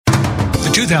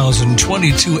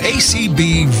2022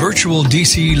 ACB Virtual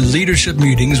DC Leadership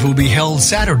Meetings will be held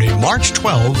Saturday, March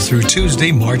 12th through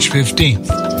Tuesday, March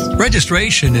 15th.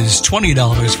 Registration is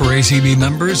 $20 for ACB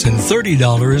members and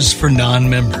 $30 for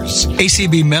non-members.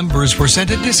 ACB members were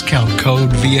sent a discount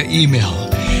code via email.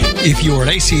 If you are an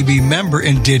ACB member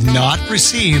and did not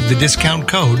receive the discount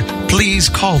code, please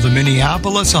call the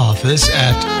Minneapolis office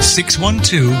at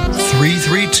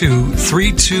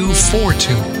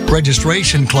 612-332-3242.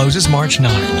 Registration closes March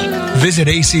 9. Visit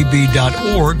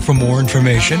acb.org for more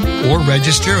information or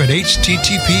register at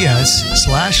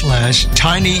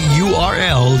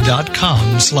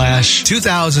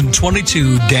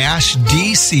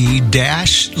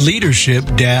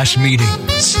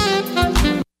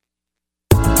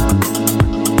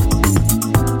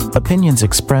Opinions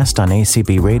expressed on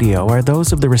ACB Radio are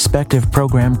those of the respective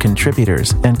program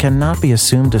contributors and cannot be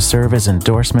assumed to serve as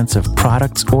endorsements of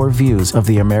products or views of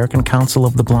the American Council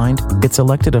of the Blind, its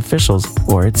elected officials,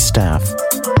 or its staff.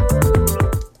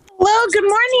 Hello, good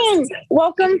morning.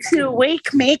 Welcome to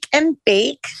Wake, Make, and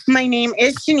Bake. My name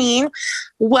is Janine.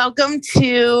 Welcome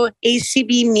to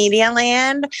ACB Media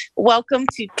Land. Welcome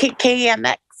to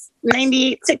KKMX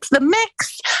 98.6 The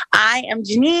Mix. I am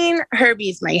Janine.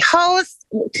 Herbie's my host.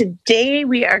 Today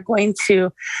we are going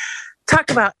to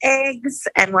talk about eggs,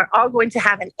 and we're all going to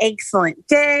have an excellent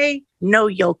day. No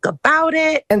yoke about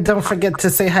it. And don't forget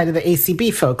to say hi to the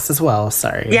ACB folks as well.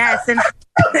 Sorry. Yes, and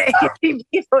the ACB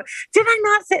folks. Did I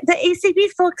not say the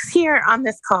ACB folks here on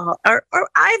this call or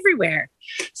everywhere?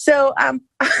 So,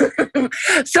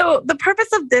 so the purpose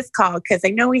of this call, because I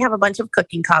know we have a bunch of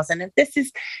cooking calls, and if this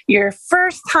is your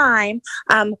first time,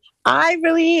 I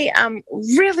really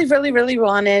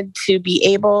wanted to be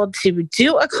able to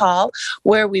do a call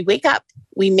where we wake up,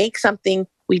 we make something,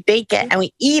 we bake it, and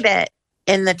we eat it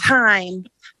in the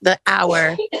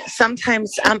hour.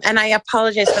 Sometimes, and I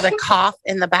apologize for the cough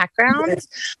in the background.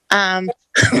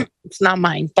 It's not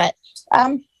mine, but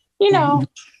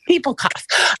people cough.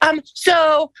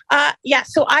 So I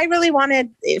really wanted,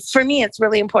 for me, it's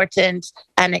really important,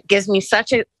 and it gives me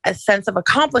such a sense of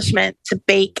accomplishment to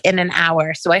bake in an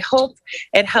hour. So I hope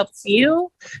it helps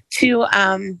you to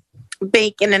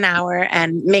bake in an hour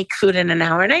and make food in an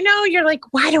hour. And I know you're like,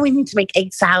 why do we need to make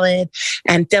egg salad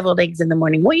and deviled eggs in the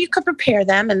morning? Well, you could prepare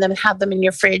them and then have them in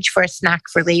your fridge for a snack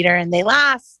for later, and they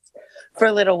last for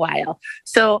a little while.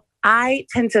 So I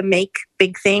tend to make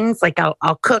big things. Like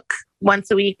I'll cook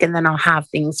once a week, and then I'll have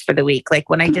things for the week. Like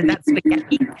when I did that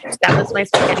spaghetti, that was my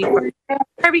spaghetti.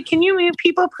 Harvey, can you mute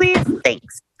people, please?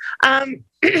 Thanks.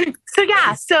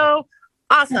 So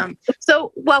awesome.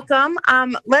 So welcome.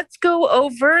 Let's go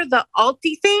over the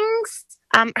alti things.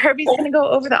 Herbie's going to go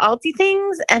over the alti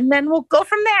things, and then we'll go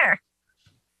from there.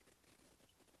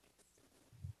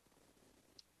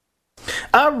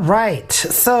 All right.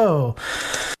 So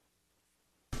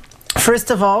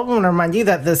first of all, I want to remind you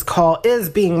that this call is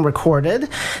being recorded,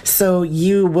 so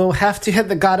you will have to hit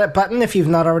the Got It button if you've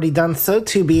not already done so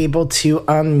to be able to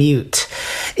unmute.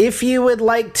 If you would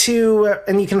like to,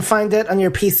 and you can find it on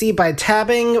your PC by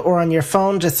tabbing, or on your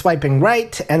phone just swiping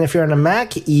right, and if you're on a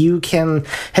Mac, you can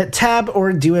hit tab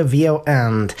or do a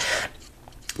VON.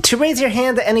 To raise your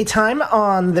hand at any time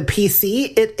on the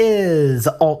PC, it is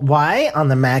Alt-Y. On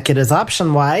the Mac, it is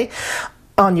Option-Y.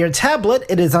 On your tablet,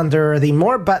 it is under the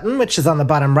More button, which is on the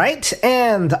bottom right.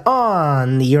 And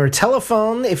on your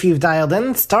telephone, if you've dialed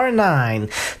in, *9.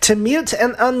 To mute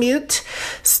and unmute,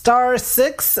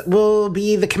 *6 will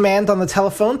be the command on the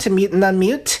telephone to mute and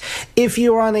unmute. If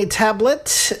you are on a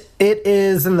tablet, it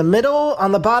is in the middle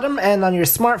on the bottom, and on your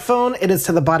smartphone, it is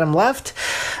to the bottom left.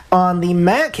 On the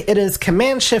Mac, it is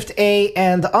Command-Shift-A,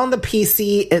 and on the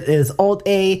PC, it is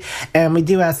Alt-A, and we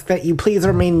do ask that you please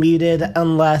remain muted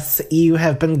unless you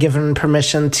have been given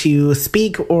permission to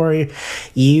speak or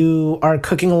you are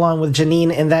cooking along with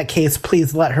Janine. In that case,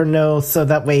 please let her know so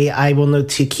that way I will know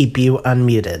to keep you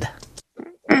unmuted.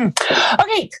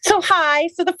 Okay, so hi.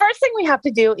 So the first thing we have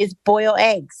to do is boil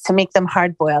eggs to make them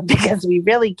hard-boiled, because we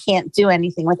really can't do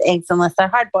anything with eggs unless they're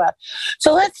hard-boiled.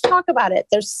 So let's talk about it.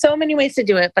 There's so many ways to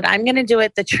do it, but I'm going to do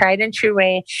it the tried and true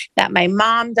way that my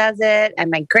mom does it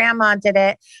and my grandma did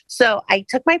it. So I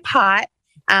took my pot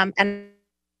and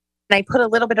I put a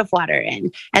little bit of water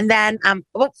in. And then,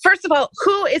 first of all,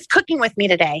 who is cooking with me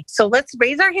today? So let's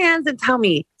raise our hands and tell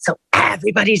me. So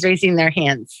everybody's raising their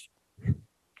hands.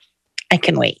 I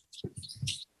can wait.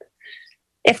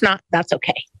 If not, that's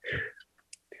okay.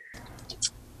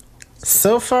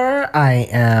 So far, I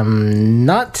am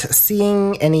not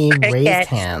seeing any raised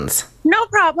hands. No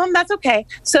problem. That's okay.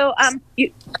 So,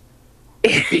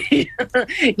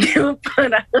 You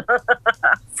put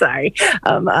sorry,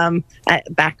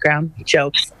 background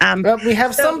jokes. Well, we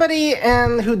have somebody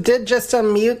who did just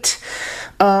unmute.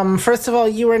 First of all,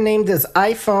 you were named as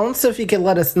iPhone, so if you could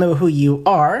let us know who you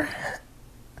are.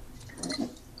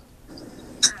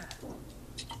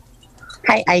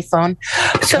 Hi, iPhone.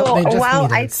 So while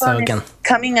muted, iPhone is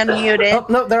coming unmuted. Oh,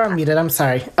 no, they're unmuted. I'm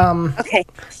sorry. Okay.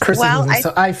 While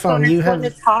iPhone, you have... to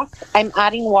talk, I'm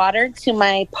adding water to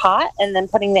my pot and then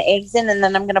putting the eggs in, and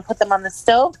then I'm going to put them on the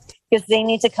stove because they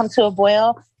need to come to a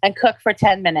boil and cook for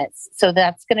 10 minutes. So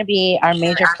that's going to be our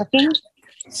major cooking.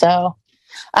 So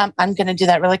I'm going to do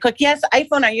that really quick. Yes,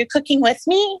 iPhone, are you cooking with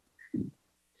me?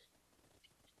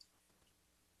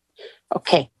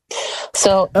 Okay.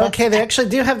 So okay, they actually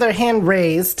do have their hand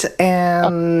raised,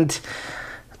 and so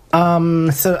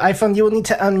iPhone, you will need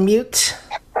to unmute.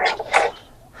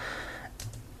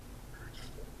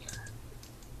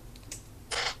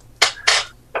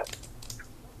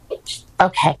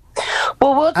 Okay.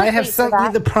 Well, I have sent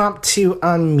you the prompt to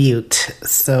unmute,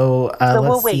 so let's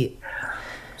we'll wait. see.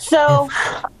 So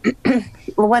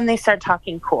when they start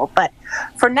talking, cool. But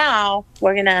for now,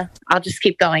 I'll just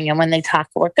keep going. And when they talk,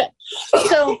 we're good.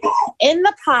 So in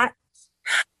the pot,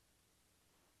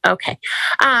 okay.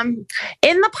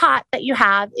 In the pot that you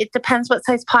have, it depends what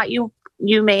size pot you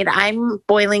made. I'm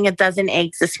boiling a dozen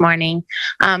eggs this morning.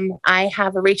 I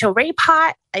have a Rachel Ray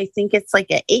pot. I think it's like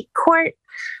an 8-quart.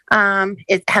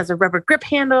 It has a rubber grip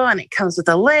handle and it comes with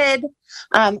a lid.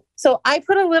 So I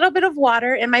put a little bit of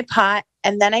water in my pot,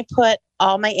 and then I put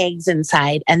all my eggs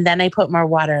inside, and then I put more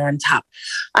water on top.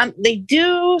 They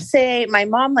do say my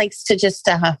mom likes to just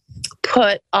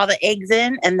put all the eggs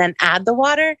in and then add the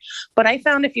water. But I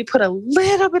found if you put a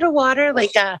little bit of water,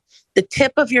 like the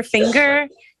tip of your finger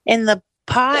in the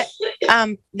pot,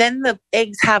 then the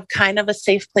eggs have kind of a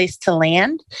safe place to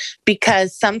land,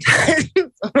 because sometimes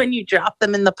when you drop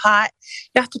them in the pot,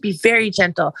 you have to be very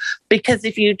gentle, because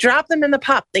if you drop them in the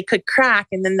pot, they could crack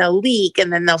and then they'll leak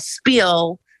and then they'll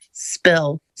spill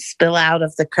out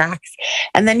of the cracks.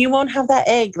 And then you won't have that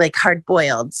egg like hard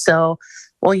boiled. So,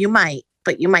 well, you might,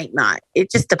 but you might not.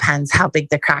 It just depends how big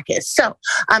the crack is. So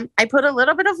I put a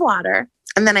little bit of water,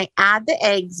 and then I add the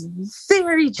eggs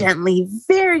very gently,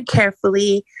 very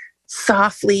carefully,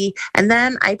 softly, and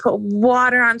then I put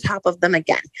water on top of them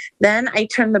again. Then I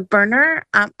turn the burner.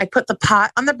 I put the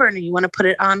pot on the burner. You want to put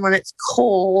it on when it's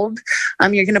cold.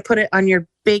 You're going to put it on your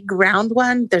big round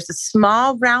one. There's a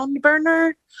small round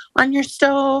burner on your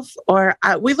stove, or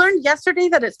we learned yesterday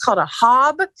that it's called a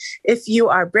hob. If you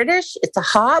are British, it's a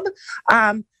hob.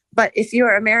 But if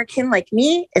you're American like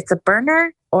me, it's a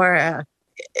burner, or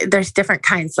there's different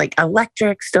kinds like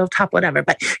electric, stovetop, whatever.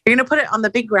 But you're going to put it on the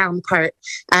big round part,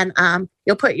 and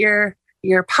you'll put your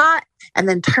pot and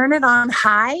then turn it on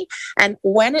high. And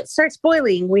when it starts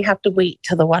boiling, we have to wait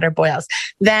till the water boils.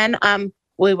 Then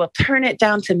we will turn it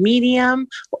down to medium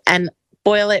and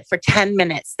boil it for 10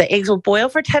 minutes. The eggs will boil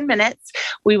for 10 minutes.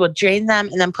 We will drain them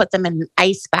and then put them in an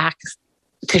ice bath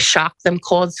to shock them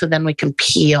cold, so then we can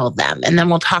peel them. And then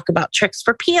we'll talk about tricks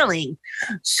for peeling.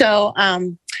 So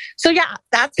yeah,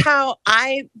 that's how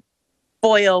I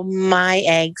boil my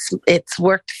eggs. It's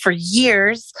worked for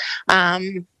years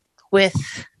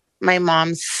with my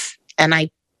mom's, and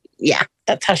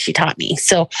that's how she taught me.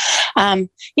 So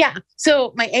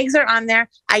so my eggs are on there.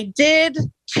 I did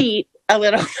cheat a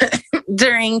little bit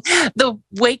during the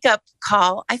wake up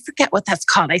call. I forget what that's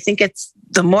called. I think it's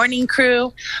the morning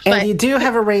crew. And you do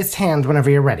have a raised hand whenever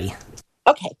you're ready.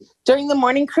 Okay. During the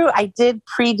morning crew, I did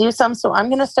pre-do some, so I'm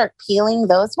going to start peeling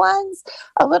those ones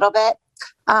a little bit.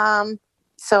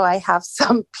 So I have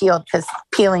some peeled, because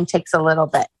peeling takes a little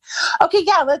bit. Okay,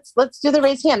 yeah, let's do the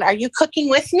raised hand. Are you cooking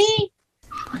with me?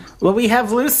 Well, we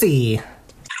have Lucy.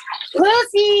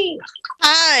 Lucy!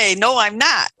 Hi, no, I'm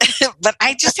not. But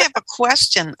I just have a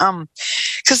question.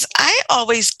 Because I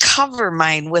always cover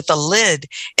mine with a lid,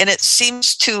 and it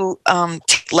seems to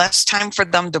take less time for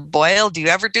them to boil. Do you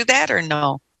ever do that, or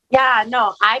no? Yeah,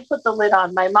 no, I put the lid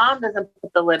on. My mom doesn't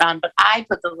put the lid on, but I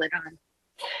put the lid on.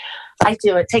 I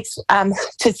do. It takes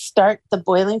to start the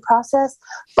boiling process.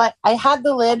 But I had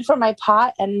the lid for my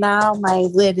pot, and now my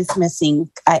lid is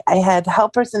missing. I had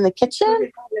helpers in the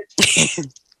kitchen.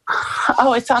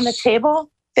 Oh, it's on the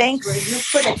table? Thanks.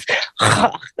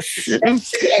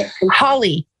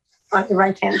 Holly. On the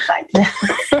right-hand side.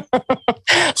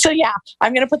 So yeah,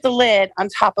 I'm going to put the lid on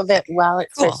top of it while it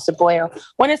starts to boil.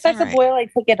 When it starts to boil, I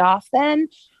take it off then,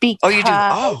 because you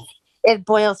do? It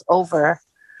boils over.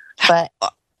 But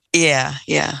yeah,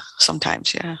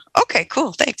 sometimes, yeah. Okay,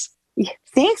 cool, thanks.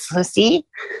 Thanks, Lucy.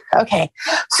 Okay,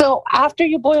 so after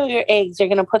you boil your eggs, you're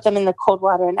going to put them in the cold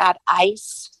water and add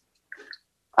ice.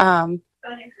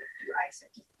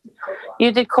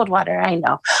 You did cold water, I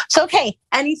know. So, okay,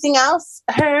 anything else,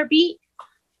 Herbie?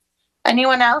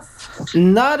 Anyone else?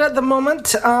 Not at the moment.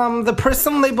 The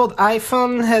person labeled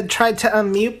iPhone had tried to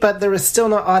unmute, but there was still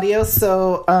no audio.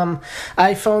 So,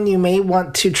 iPhone, you may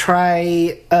want to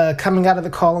try coming out of the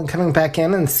call and coming back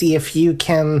in and see if you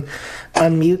can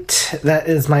unmute. That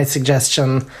is my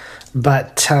suggestion.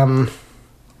 But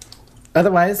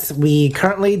otherwise, we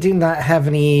currently do not have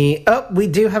any. Oh, we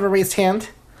do have a raised hand.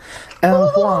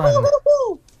 Juan.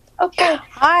 Okay.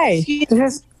 Hi.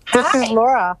 This is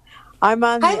Laura. I'm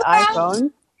on the Hi,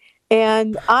 iPhone,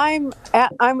 and I'm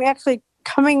actually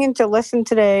coming in to listen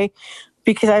today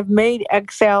because I've made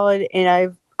egg salad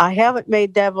and I haven't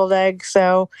made deviled eggs.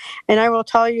 So, and I will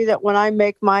tell you that when I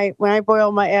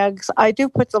boil my eggs, I do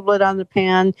put the lid on the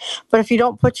pan. But if you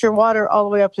don't put your water all the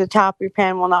way up to the top, your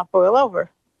pan will not boil over.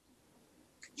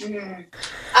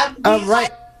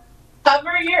 Right.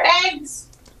 Cover your eggs.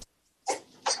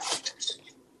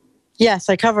 Yes,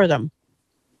 I cover them.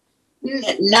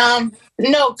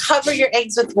 No, cover your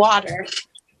eggs with water.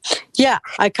 Yeah,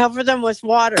 I cover them with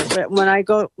water, but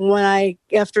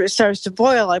after it starts to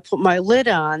boil, I put my lid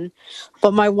on,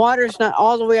 but my water's not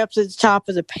all the way up to the top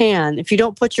of the pan. If you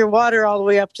don't put your water all the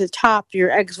way up to the top, your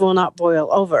eggs will not boil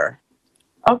over.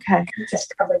 Okay.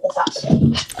 Just cover the top of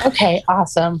it. Okay,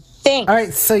 awesome. Thanks. All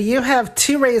right, so you have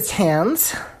 2 raised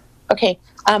hands. Okay.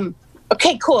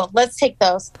 Okay, cool. Let's take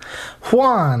those.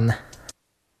 Juan.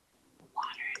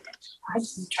 I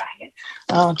can try it.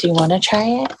 Oh, do you want to try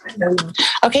it?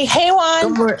 Okay, hey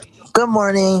Juan. Good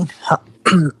morning.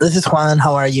 This is Juan.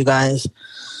 How are you guys?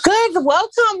 Good.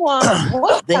 Welcome, Juan.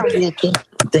 Welcome.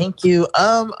 Thank you.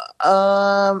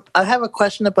 I have a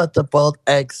question about the boiled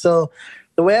eggs. So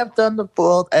the way I've done the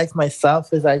boiled eggs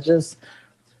myself is I just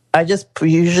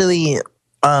usually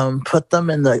put them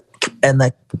in the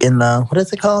what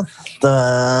is it called?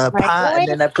 The pot, and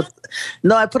then I put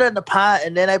it in the pot,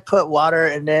 and then I put water,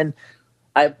 and then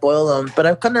I boil them. But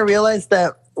I've kind of realized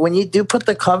that when you do put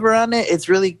the cover on it,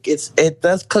 it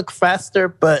does cook faster.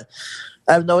 But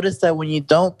I've noticed that when you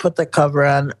don't put the cover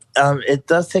on, it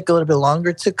does take a little bit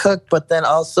longer to cook. But then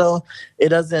also it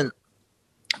doesn't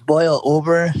boil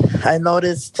over. I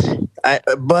noticed.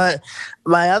 But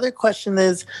my other question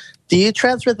is, do you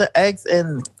transfer the eggs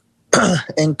in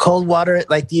cold water?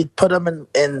 Like, do you put them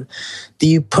in do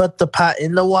you put the pot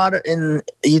in the water do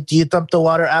you dump the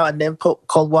water out and then put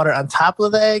cold water on top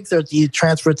of the eggs, or do you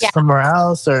transfer it to somewhere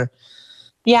else? Or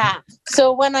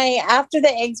So after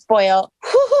the eggs boil,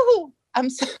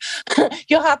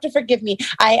 you'll have to forgive me.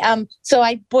 I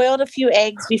boiled a few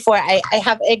eggs before. I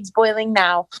have eggs boiling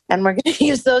now, and we're going to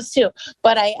use those too.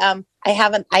 But I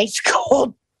have an ice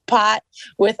cold pot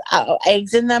with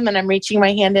eggs in them, and I'm reaching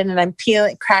my hand in and I'm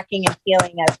cracking and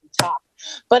peeling at the top.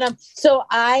 But so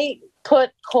I put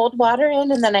cold water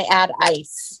in, and then I add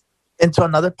ice into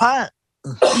another pot.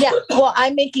 Yeah, well,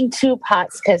 I'm making 2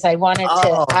 pots because I wanted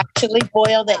to actually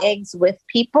boil the eggs with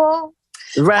people.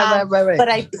 Right. But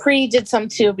I pre-did some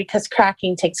too because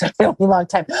cracking takes a really long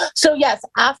time. So yes,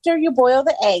 after you boil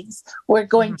the eggs, we're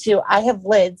going to, I have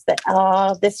lids that,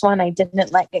 this one I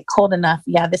didn't let get cold enough.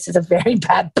 Yeah, this is a very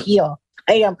bad peel.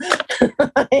 I am.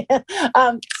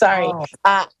 Sorry.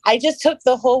 I just took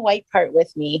the whole white part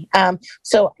with me. I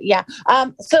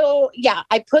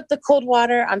put the cold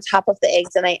water on top of the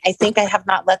eggs, and I think I have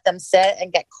not let them sit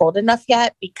and get cold enough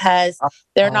yet because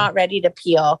they're not ready to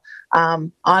peel.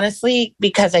 Honestly,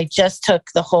 because I just took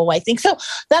the whole white thing. So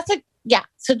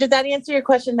So did that answer your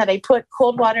question that I put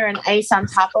cold water and ice on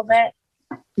top of it?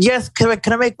 Yes.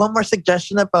 Can I make one more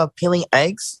suggestion about peeling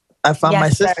eggs? I found my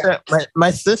sister.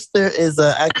 My sister is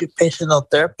an occupational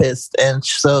therapist, and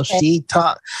so she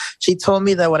told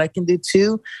me that what I can do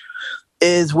too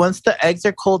is once the eggs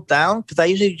are cooled down, because I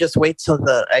usually just wait till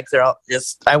the eggs are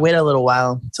I wait a little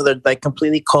while till they're like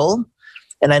completely cold,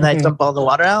 and then I dump all the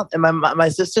water out. And my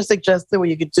sister suggested what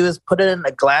you could do is put it in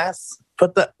a glass,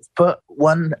 put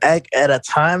one egg at a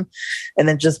time, and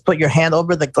then just put your hand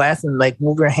over the glass and like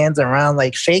move your hands around,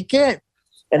 like shake it.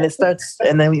 And it starts,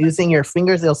 and then using your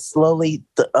fingers, they'll slowly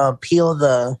peel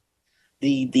the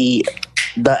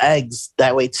eggs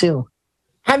that way too.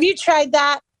 Have you tried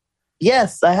that?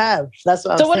 Yes, I have. That's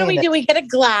what I'm saying. So what do? We get a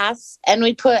glass and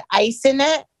we put ice in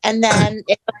it, and then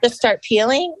it'll just start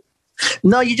peeling.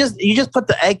 No, you just put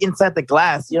the egg inside the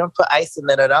glass. You don't put ice in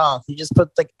it at all. You just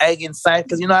put the egg inside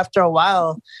because after a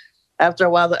while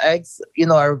the eggs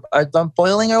are done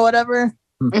boiling or whatever.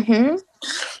 Mm-hmm.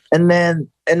 And then.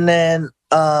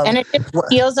 And it just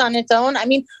peels on its own. I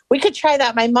mean, we could try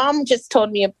that. My mom just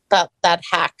told me about that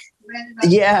hack.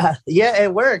 Yeah,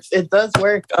 it works. It does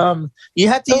work. You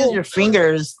have to use your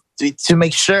fingers to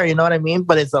make sure, you know what I mean?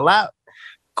 But it's a lot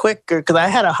quicker because I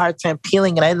had a hard time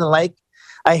peeling and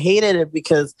I hated it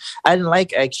because I didn't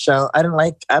like eggshell. I don't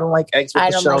like eggs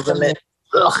with the shells in it.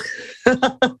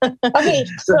 Okay,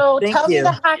 so tell me you.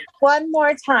 the hack one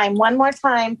more time,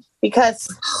 because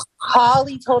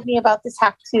Holly told me about this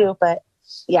hack too, but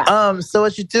yeah. So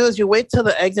what you do is you wait till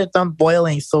the eggs are done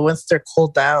boiling. So once they're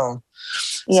cooled down,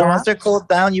 so once they're cooled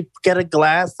down, you get a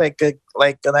glass, like an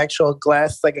actual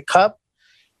glass, like a cup.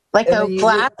 Like a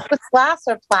glass with glass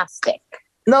or plastic?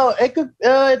 No, it could.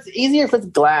 It's easier if it's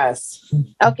glass.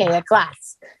 Okay, a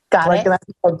glass. Got like it.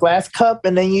 A glass cup,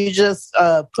 and then you just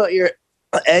put your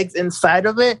eggs inside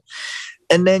of it,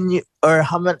 and then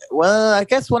how many? Well, I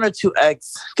guess 1 or 2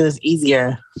 eggs because it's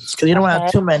easier because you don't want to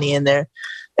have too many in there.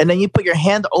 And then you put your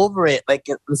hand over it, like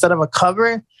instead of a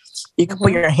cover, you can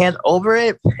put your hand over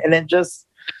it, and then just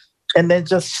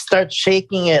start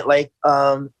shaking it, like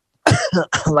tilt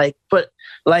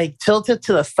it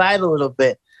to the side a little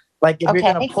bit. Like if you're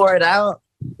gonna pour it out,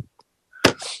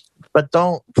 but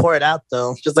don't pour it out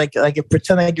though. Just like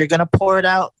pretend like you're gonna pour it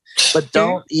out, but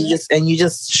don't. You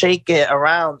just shake it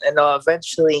around, and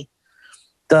eventually,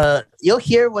 you'll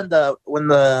hear when the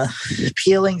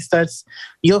peeling starts.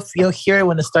 You'll hear it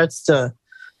when it starts to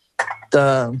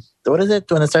when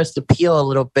it starts to peel a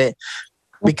little bit.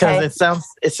 Because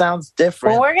it sounds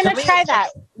different. Well, we're gonna try that.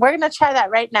 We're gonna try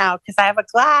that right now because I have a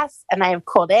glass and I have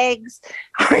cold eggs.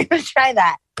 We're gonna try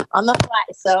that on the fly.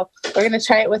 So we're gonna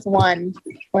try it with one.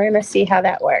 We're gonna see how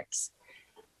that works.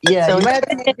 Yeah, so you might have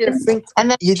to your finger, and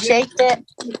then you shake it.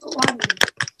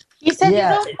 You said you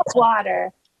don't put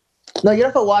water. No, you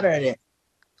don't put water in it.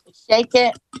 Shake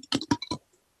it.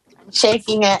 I'm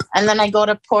shaking it, and then I go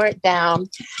to pour it down.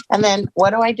 And then what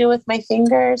do I do with my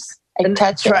fingers? I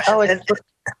touch it. Oh,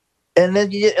 and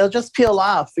then it'll just peel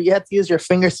off. You have to use your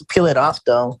fingers to peel it off,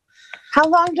 though. How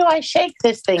long do I shake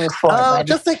this thing for?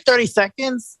 Just like 30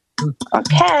 seconds.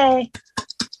 Okay.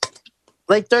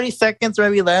 Like 30 seconds,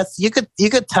 maybe less. You could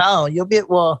tell.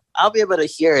 I'll be able to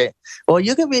hear it. Well,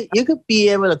 you could be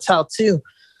able to tell too.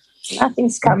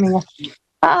 Nothing's coming up.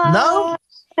 No.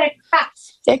 It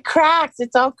cracks.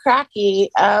 It's all cracky.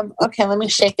 Okay, let me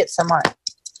shake it some more.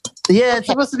 Yeah, it's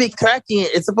supposed to be cracky.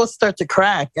 It's supposed to start to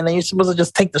crack, and then you're supposed to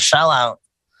just take the shell out.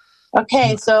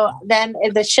 Okay, so then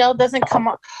if the shell doesn't come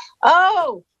off.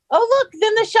 Oh, look,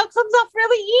 then the shell comes off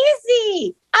really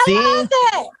easy. I love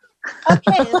it.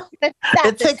 Okay.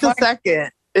 It takes a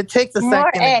second. It takes a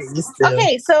second to get used to.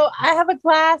 Okay, so I have a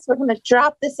glass. We're going to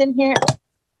drop this in here.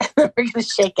 We're going to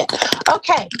shake it.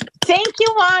 Okay. Thank you,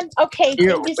 Juan. Okay.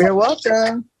 You're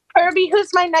welcome. Herbie,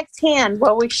 who's my next hand?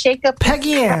 Well, we shake up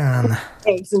Peggy Ann.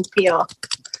 Eggs and peel.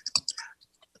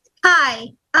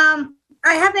 Hi. I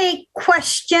have a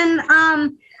question.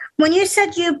 When you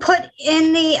said you put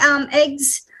in the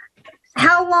eggs,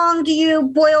 how long do you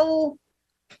boil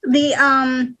the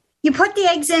you put the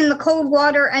eggs in the cold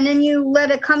water and then you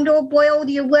let it come to a boil?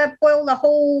 Do you let it boil the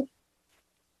whole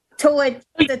till the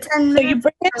 10 minutes?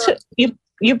 So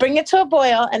you bring it to a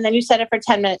boil and then you set it for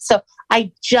 10 minutes. So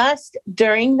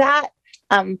during that,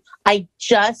 I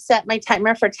just set my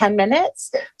timer for 10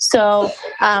 minutes. So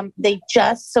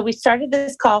we started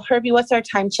this call. Herbie, what's our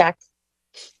time check?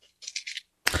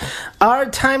 Our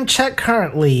time check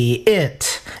currently,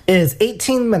 it is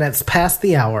 18 minutes past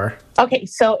the hour. Okay,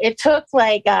 so it took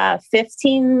like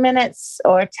 15 minutes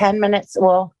or 10 minutes.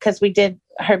 Well, because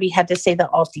Herbie had to say the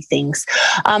alti things.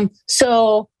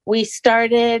 So we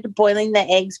started boiling the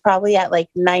eggs probably at like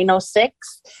 9:06.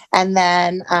 And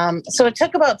then, so it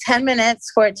took about 10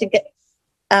 minutes for it to get,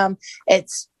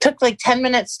 it took like 10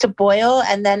 minutes to boil.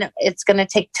 And then it's going to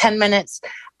take 10 minutes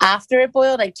after it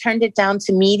boiled. I turned it down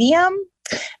to medium.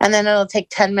 And then it'll take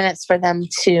 10 minutes for them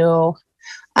to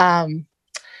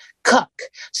cook.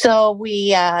 So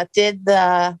we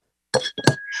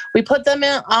we put them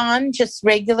on just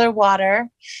regular water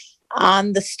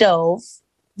on the stove.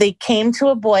 They came to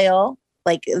a boil,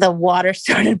 like the water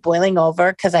started boiling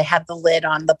over because I had the lid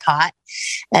on the pot.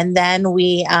 And then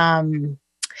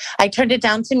I turned it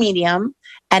down to medium.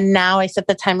 And now I set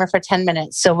the timer for 10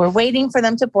 minutes. So we're waiting for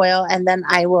them to boil. And then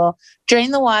I will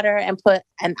drain the water and put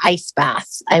an ice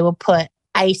bath. I will put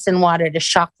ice and water to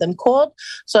shock them cold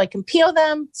so I can peel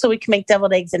them so we can make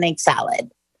deviled eggs and egg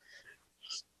salad.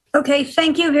 Okay,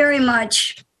 thank you very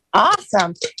much.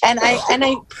 Awesome. And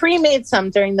I pre-made some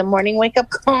during the morning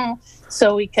wake-up call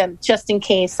so we can, just in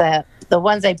case the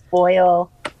ones I boil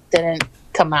didn't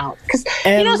come out.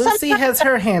 And Lucy has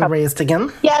her hand raised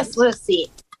again. Yes,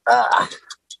 Lucy.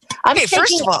 Okay,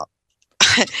 first of all,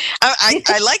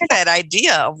 I like that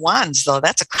idea of wands, though.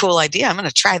 That's a cool idea. I'm going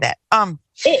to try that.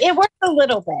 It worked a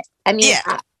little bit. I mean,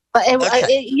 yeah. But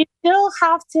you still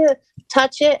have to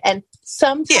touch it, and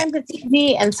sometimes it's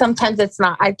easy and sometimes it's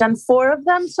not. I've done 4 of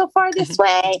them so far this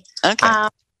way. Okay.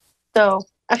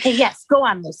 Okay, yes, go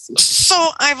on, Lucy.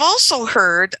 So I've also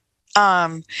heard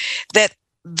that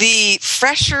the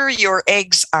fresher your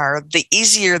eggs are, the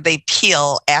easier they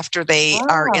peel after they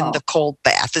are in the cold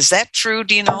bath. Is that true?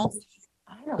 Do you know?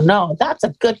 I don't know. That's a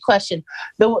good question.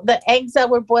 The eggs that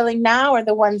we're boiling now are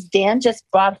the ones Dan just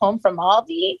brought home from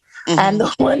Aldi. Mm-hmm. And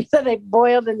the ones that I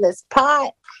boiled in this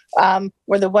pot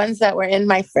were the ones that were in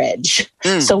my fridge.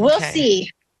 So we'll see.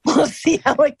 We'll see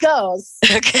how it goes.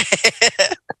 Okay.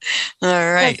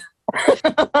 All right.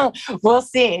 We'll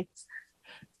see.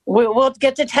 We'll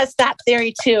get to test that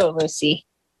theory too, Lucy.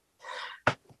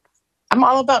 I'm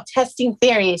all about testing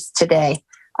theories today.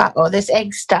 This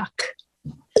egg stuck.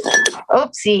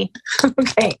 Oopsie.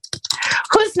 Okay.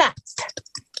 Who's next?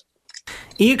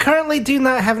 You currently do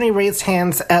not have any raised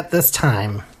hands at this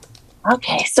time.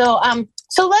 Okay, so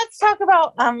let's talk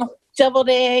about deviled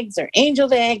eggs or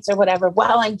angel eggs or whatever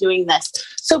while I'm doing this.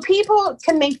 So people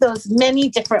can make those many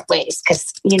different ways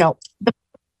because,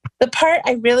 the part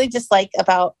I really dislike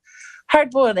about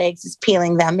hard-boiled eggs is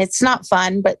peeling them. It's not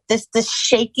fun, but this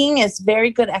shaking is very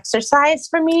good exercise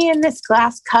for me in this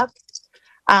glass cup.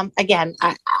 Again,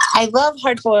 I love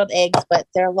hard-boiled eggs, but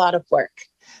they're a lot of work.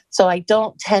 So I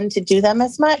don't tend to do them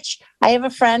as much. I have a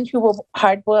friend who will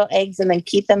hard-boil eggs and then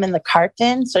keep them in the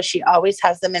carton. So she always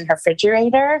has them in her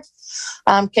refrigerator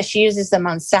because she uses them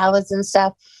on salads and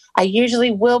stuff. I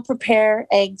usually will prepare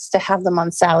eggs to have them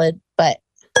on salad, but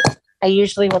I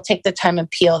usually will take the time and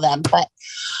peel them. But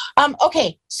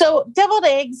okay, so deviled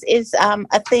eggs is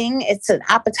a thing. It's an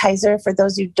appetizer for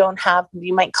those who don't have,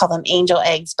 you might call them angel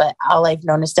eggs, but all I've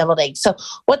known is deviled eggs. So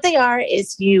what they are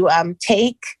is you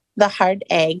take the hard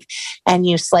egg and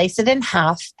you slice it in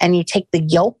half and you take the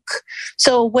yolk.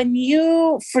 So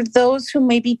for those who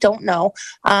maybe don't know,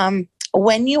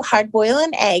 when you hard boil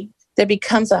an egg, there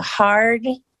becomes a hard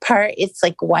part. It's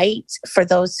like white for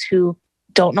those who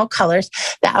don't know colors.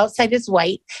 The outside is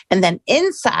white, and then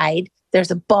inside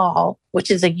there's a ball,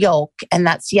 which is a yolk, and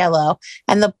that's yellow.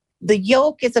 And the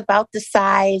yolk is about the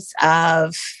size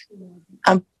of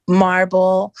a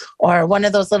marble or one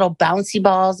of those little bouncy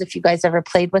balls, if you guys ever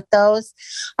played with those.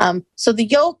 So the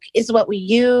yolk is what we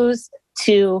use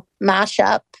to mash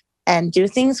up and do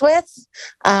things with.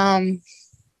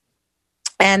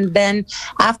 And then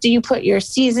after you put your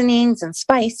seasonings and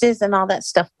spices and all that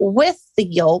stuff with the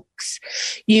yolks,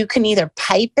 you can either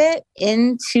pipe it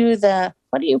into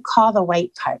what do you call the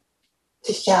white part?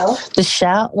 The shell. The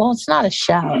shell? Well, it's not a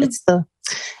shell. It's the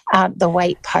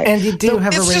white part. And you do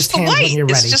have a raised hand when you're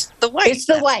ready. It's just the white. It's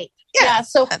the white. Yeah.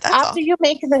 So after you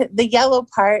make the yellow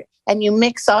part and you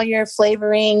mix all your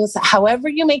flavorings, however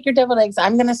you make your deviled eggs,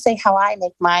 I'm going to say how I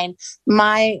make mine.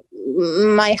 My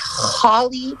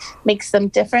Holly makes them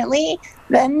differently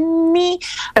than me.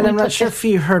 And I'm not sure if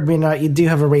you heard me or not. You do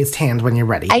have a raised hand when you're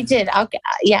ready. I did. I'll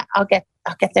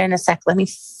get there in a sec. Let me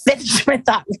finish my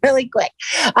thought really quick.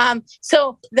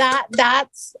 So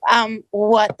that's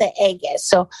what the egg is.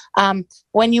 So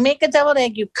when you make a deviled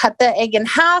egg, you cut the egg in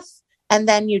half. And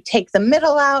then you take the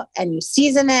middle out and you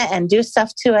season it and do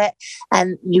stuff to it.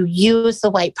 And you use the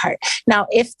white part. Now,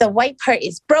 if the white part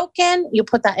is broken, you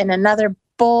put that in another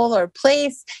bowl or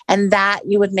place. And that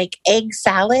you would make egg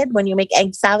salad. When you make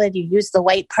egg salad, you use the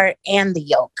white part and the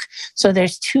yolk. So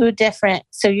there's 2 different.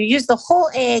 So you use the whole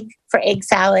egg for egg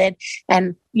salad.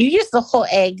 And you use the whole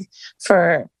egg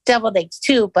for deviled eggs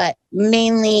too. But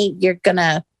mainly you're going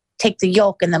to take the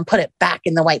yolk and then put it back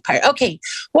in the white part. Okay.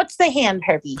 What's the hand,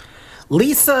 Herbie?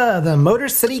 Lisa, the Motor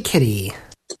City Kitty.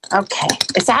 Okay.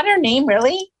 Is that her name,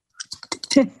 really?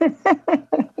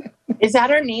 Is that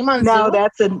her name on No,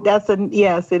 Zoom?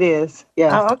 Yes, it is.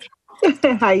 Yeah. Oh,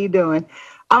 okay. How you doing?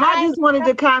 I just wanted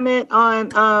to comment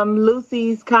on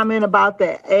Lucy's comment about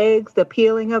the eggs, the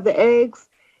peeling of the eggs.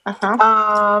 Uh-huh.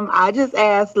 I just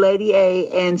asked Lady A,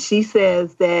 and she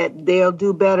says that they'll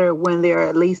do better when they're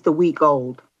at least a week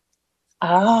old.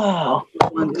 Oh. I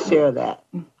wanted to share that.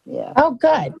 Yeah. Oh,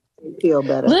 good. Feel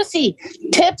better. Lucy,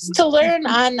 tips to learn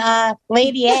on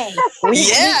Lady A. We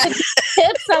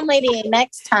tips on Lady A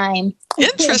next time.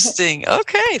 Interesting.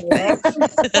 Okay.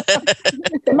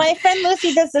 My friend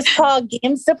Lucy does this called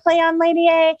Games to Play on Lady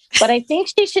A, but I think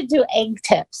she should do egg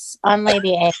tips on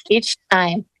Lady A each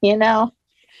time,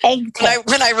 Egg tips.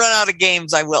 When I run out of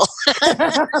games, I will.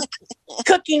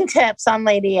 Cooking tips on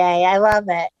Lady A. I love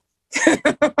it.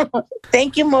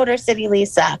 Thank you, Motor City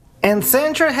Lisa. And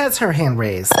Sandra has her hand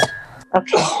raised.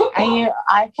 Okay.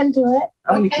 I can do it.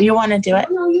 Okay. You want to do it?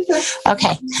 No, you do it.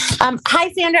 Okay.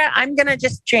 Hi, Sandra. I'm going to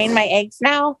just drain my eggs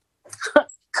now.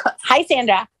 Hi,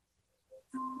 Sandra.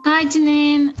 Hi,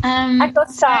 Janine.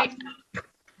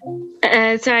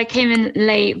 Sorry, I came in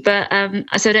late, but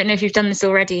so I don't know if you've done this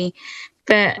already,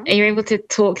 but are you able to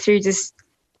talk through just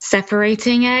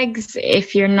separating eggs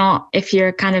if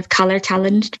you're kind of color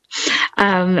challenged?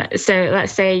 So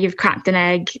let's say you've cracked an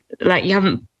egg, like you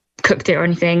haven't cooked it or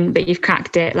anything, but you've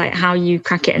cracked it, like how you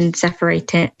crack it and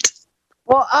separate it.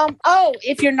 Well,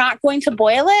 if you're not going to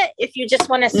boil it, if you just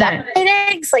want to separate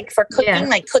eggs, like for cooking,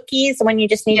 like cookies, when you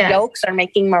just need yolks or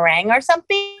making meringue or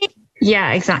something.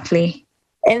 Yeah, exactly.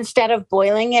 Instead of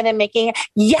boiling it and making it.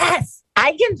 Yes,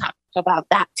 I can talk about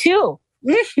that too.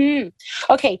 Mm-hmm.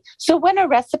 Okay, so when a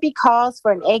recipe calls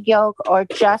for an egg yolk or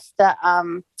just the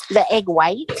egg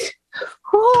white,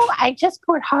 I just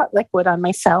poured hot liquid on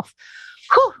myself.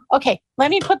 Okay, let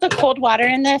me put the cold water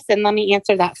in this and let me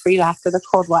answer that for you after the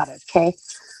cold water, okay?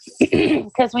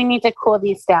 Because we need to cool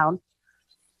these down.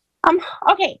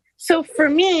 Okay, so for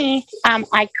me,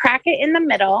 I crack it in the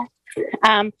middle.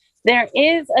 There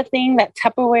is a thing that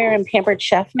Tupperware and Pampered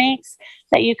Chef makes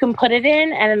that you can put it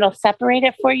in and it'll separate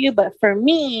it for you. But for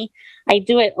me, I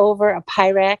do it over a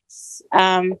Pyrex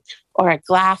or a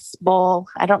glass bowl.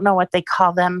 I don't know what they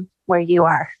call them where you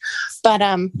are. But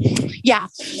yeah,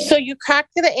 so you crack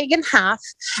the egg in half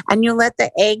and you let the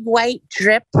egg white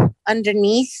drip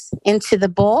underneath into the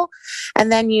bowl.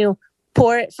 And then you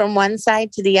pour it from one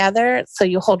side to the other. So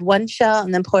you hold one shell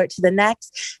and then pour it to the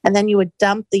next. And then you would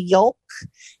dump the yolk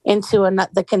into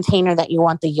the container that you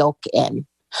want the yolk in.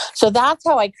 So that's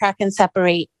how I crack and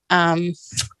separate when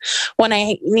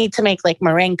I need to make like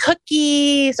meringue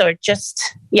cookies or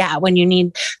just, when you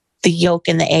need the yolk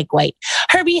and the egg white.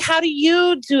 Herbie, how do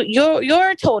you do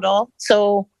your total?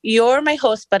 So you're my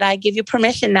host, but I give you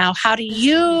permission now. How do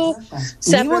you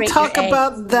separate? We will talk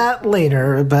about that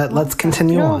later, but let's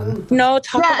continue on. No,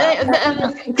 talk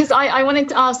about because I wanted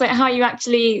to ask like how you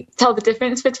actually tell the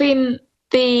difference between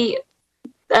the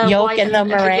yolk and the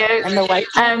meringue and the white.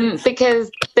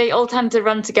 Because they all tend to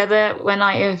run together when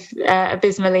I have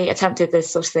abysmally attempted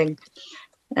this sort of thing.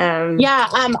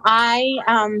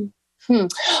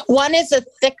 One is a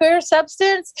thicker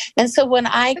substance, and so when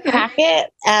I crack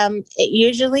it,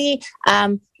 usually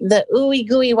the ooey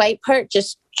gooey white part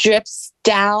just drips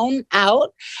down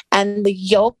out, and the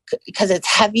yolk, because it's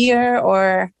heavier,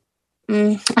 or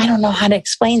I don't know how to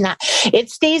explain that. It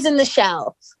stays in the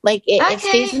shell, it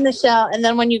stays in the shell, and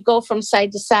then when you go from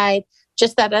side to side,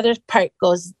 just that other part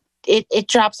goes. It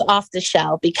drops off the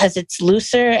shell because it's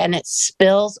looser and it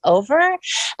spills over.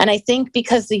 And I think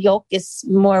because the yolk is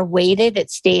more weighted,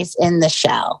 it stays in the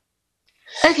shell.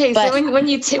 Okay, but, so when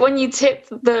you tip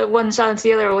the one shell into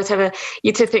the other or whatever,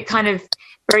 you tip it kind of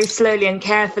very slowly and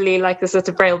carefully, like a sort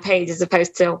of braille page, as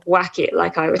opposed to whack it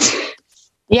like I would.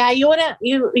 Yeah,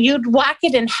 you'd whack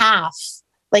it in half.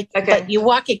 But you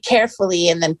walk it carefully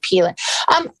and then peel it.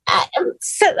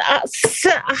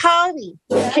 Holly,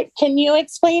 can you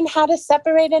explain how to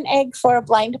separate an egg for a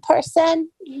blind person?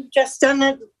 You've just done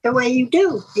it the way you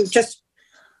do.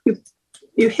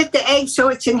 You hit the egg so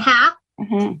it's in half,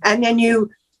 and then you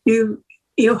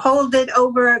hold it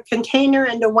over a container,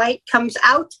 and the white comes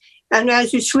out. And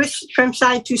as you switch from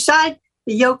side to side,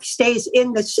 the yolk stays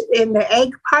in the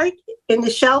egg part, in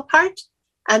the shell part,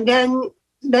 and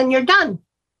then you're done.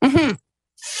 Mm-hmm.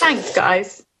 Thanks,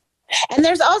 guys. And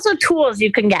there's also tools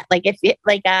you can get, my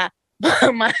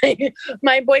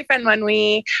boyfriend, when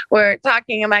we were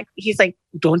talking, he's like,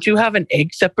 "Don't you have an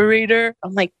egg separator?"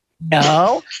 I'm like,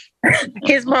 "No."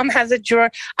 His mom has a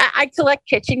drawer. I collect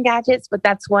kitchen gadgets, but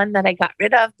that's one that I got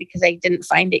rid of because I didn't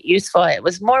find it useful. It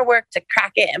was more work to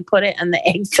crack it and put it in the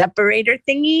egg separator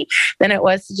thingy than it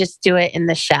was to just do it in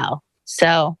the shell.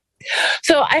 So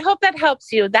I hope that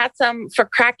helps you. That's for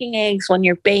cracking eggs when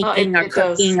you're baking or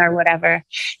cooking or whatever.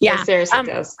 Yeah, it seriously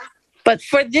does. But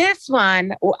for this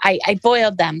one, I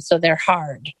boiled them so they're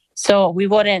hard. So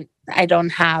I don't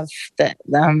have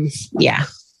yeah.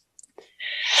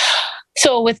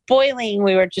 So with boiling,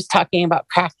 we were just talking about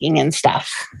cracking and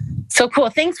stuff. So cool.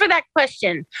 Thanks for that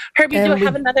question. Herbie, do I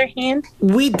have another hand?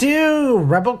 We do.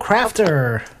 Rebel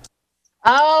Crafter.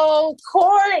 Oh,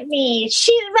 Courtney.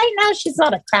 Right now she's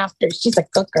not a crafter. She's a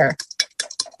cooker.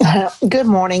 Good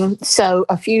morning. So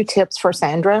a few tips for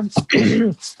Sandra.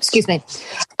 Excuse me.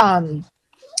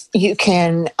 You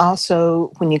can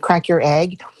also, when you crack your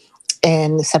egg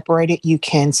and separate it, you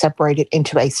can separate it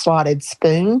into a slotted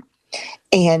spoon,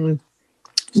 and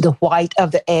the white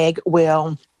of the egg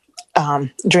will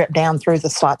drip down through the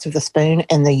slots of the spoon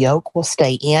and the yolk will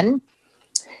stay in.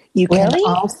 You can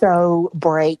also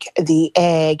break the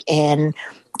egg and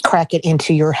crack it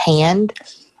into your hand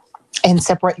and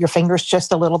separate your fingers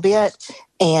just a little bit.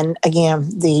 And again,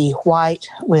 the white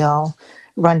will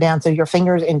run down through your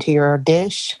fingers into your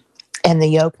dish, and the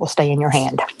yolk will stay in your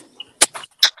hand.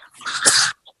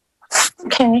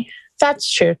 Okay, that's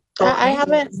true. I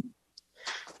haven't.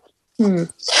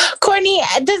 Courtney,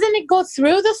 doesn't it go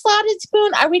through the slotted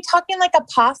spoon? Are we talking like a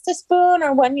pasta spoon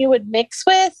or one you would mix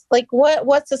with? Like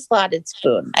what's a slotted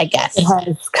spoon, I guess? It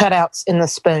has cutouts in the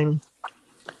spoon.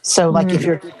 So like if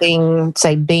you're cooking,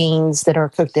 say, beans that are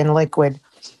cooked in liquid,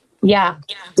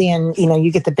 then,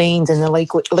 you get the beans and the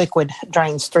liquid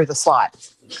drains through the slot.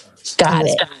 Got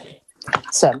it.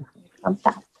 So.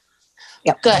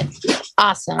 Yep. Good.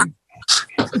 Awesome.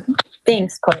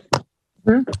 Thanks, Courtney.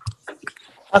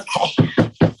 Okay.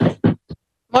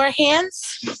 More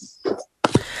hands?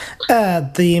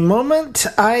 At the moment,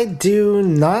 I do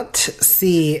not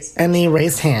see any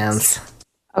raised hands.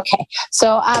 Okay.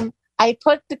 So I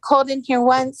put the cold in here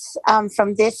once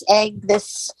from this egg.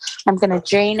 I'm going to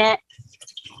drain it.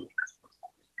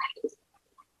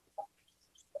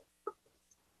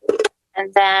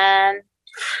 And then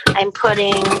I'm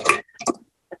putting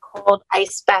the cold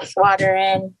ice bath water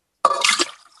in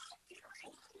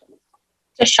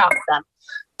to shock them.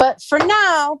 But for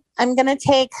now, I'm going to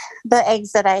take the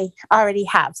eggs that I already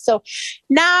have. So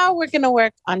now we're going to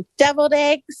work on deviled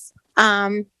eggs.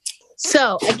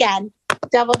 So again,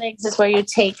 deviled eggs is where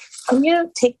can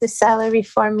you take the celery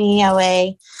for me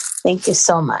away? Thank you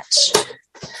so much.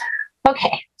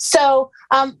 Okay, so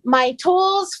my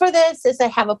tools for this is I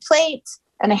have a plate,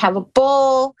 and I have a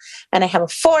bowl, and I have a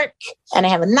fork, and I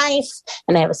have a knife,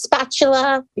 and I have a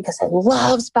spatula because I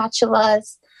love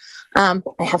spatulas. I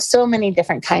have so many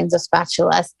different kinds of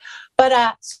spatulas.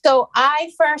 But so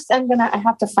I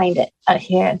have to find it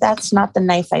here. That's not the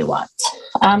knife I want.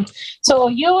 So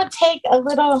you would take a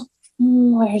little,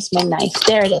 where's my knife?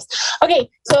 There it is. Okay,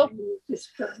 so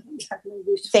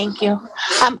thank you.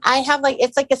 I have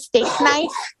it's like a steak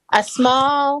knife, a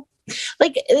small,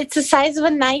 it's the size of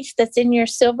a knife that's in your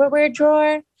silverware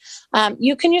drawer.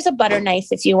 You can use a butter knife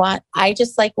if you want. I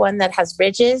just like one that has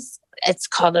ridges. It's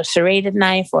called a serrated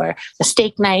knife or a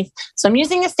steak knife. So I'm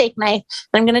using a steak knife.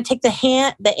 I'm going to take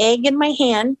the egg in my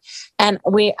hand, and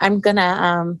I'm going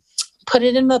to put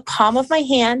it in the palm of my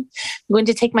hand. I'm going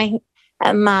to take my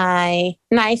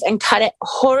knife and cut it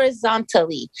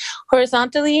horizontally.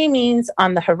 Horizontally means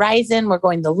on the horizon. We're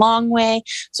going the long way.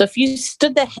 So if you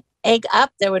stood the egg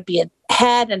up, there would be a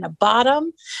head and a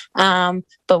bottom.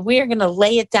 But we're going to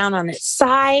lay it down on its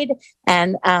side,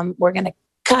 and we're going to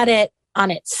cut it on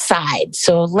its side.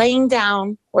 So laying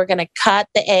down, we're going to cut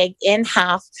the egg in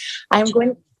half. I'm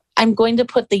going to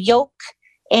put the yolk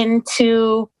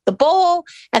into the bowl,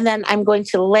 and then I'm going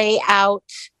to lay out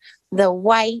the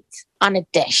white on a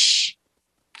dish.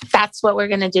 That's what we're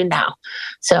going to do now.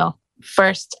 So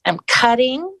first I'm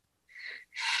cutting.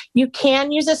 You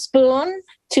can use a spoon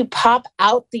to pop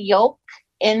out the yolk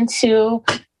into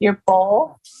your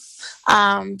bowl.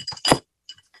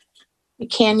 You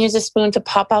can use a spoon to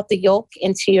pop out the yolk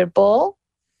into your bowl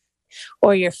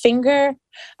or your finger.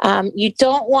 You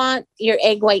don't want your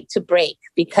egg white to break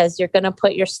because you're going to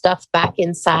put your stuff back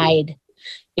inside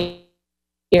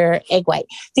your egg white.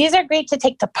 These are great to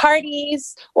take to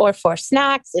parties or for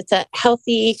snacks. It's a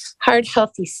healthy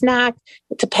snack,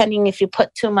 depending if you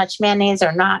put too much mayonnaise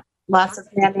or not. Lots of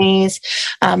mayonnaise.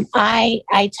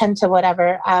 I tend to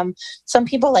whatever. Some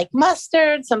people like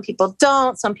mustard. Some people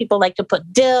don't. Some people like to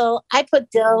put dill. I put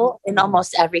dill in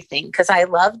almost everything because I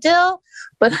love dill,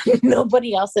 but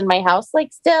nobody else in my house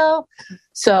likes dill.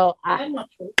 So,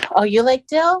 oh, you like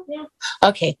dill? Yeah.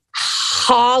 Okay.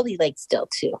 Holly likes dill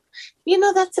too.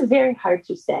 That's very hard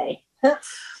to say.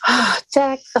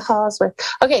 Jack the Halls with.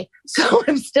 Okay, so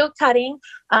I'm still cutting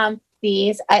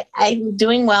these. I'm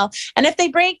doing well, and if they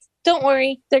break, don't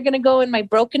worry. They're going to go in my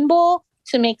broken bowl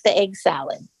to make the egg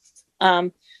salad.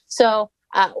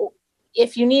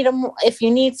 If you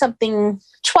need something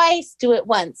twice, do it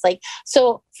once.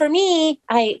 So for me,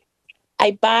 I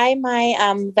buy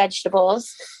my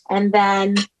vegetables, and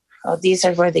then these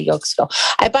are where the yolks go.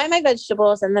 I buy my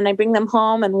vegetables, and then I bring them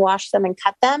home and wash them and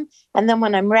cut them. And then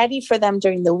when I'm ready for them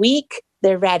during the week,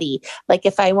 they're ready. Like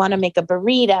if I want to make a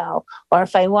burrito, or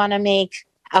if I want to make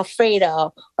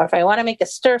Alfredo, or if I want to make a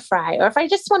stir fry, or if I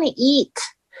just want to eat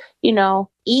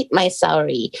my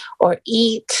celery, or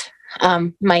eat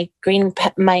my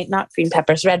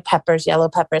red peppers, yellow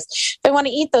peppers. If I want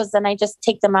to eat those, then I just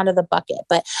take them out of the bucket.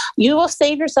 But you will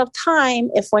save yourself time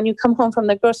if when you come home from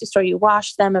the grocery store, you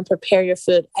wash them and prepare your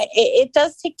food. It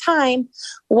does take time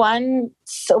once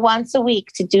a week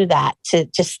to do that, to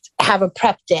just have a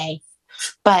prep day.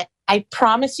 But I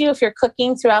promise you, if you're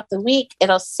cooking throughout the week,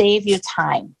 it'll save you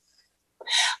time.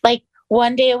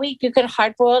 one day a week, you can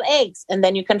hard-boiled eggs, and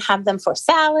then you can have them for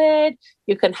salad.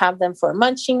 You can have them for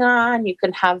munching on. You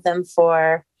can have them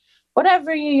for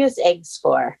whatever you use eggs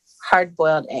for,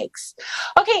 hard-boiled eggs.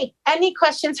 Okay, any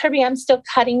questions, Herbie? I'm still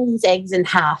cutting these eggs in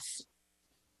half.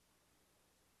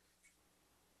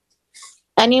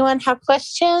 Anyone have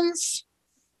questions?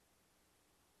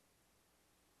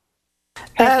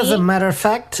 As a matter of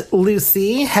fact,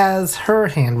 Lucy has her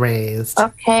hand raised.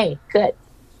 Okay, good.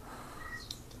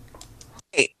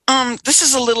 Hey, this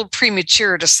is a little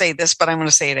premature to say this, but I'm going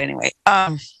to say it anyway.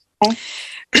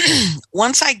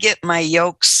 Once I get my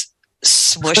yolks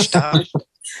smushed up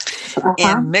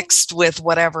and mixed with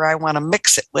whatever I want to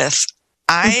mix it with,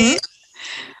 I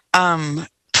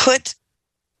put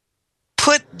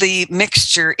the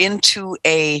mixture into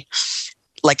a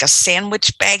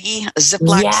sandwich baggie, a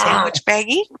Ziploc sandwich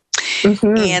baggie.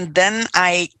 And then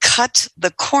I cut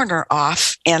the corner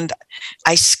off and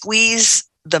I squeeze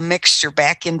the mixture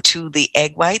back into the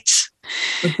egg whites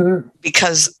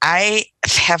because I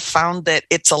have found that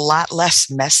it's a lot less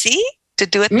messy to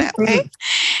do it that way.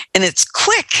 And it's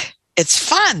quick. It's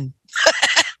fun.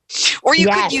 Or you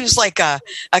could use like a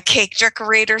cake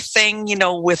decorator thing,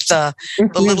 with the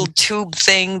little tube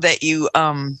thing that you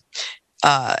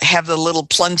have the little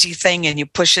plungy thing and you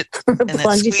push it and it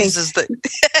squeezes the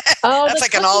that's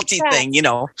like an Alti thing, You're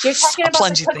talking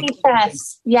about the cookie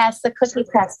press. Yes, the cookie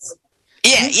press.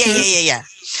 Yeah.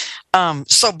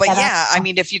 I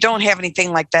mean, if you don't have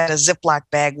anything like that, a Ziploc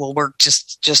bag will work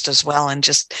just as well, and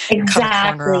just cut a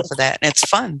corner off of that, and it's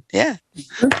fun. Yeah.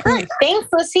 Right. Thanks,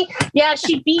 Lucy. Yeah,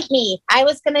 she beat me. I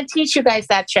was going to teach you guys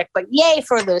that trick, but yay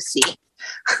for Lucy.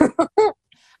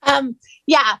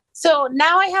 So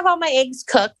now I have all my eggs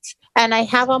cooked and I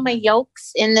have all my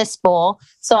yolks in this bowl.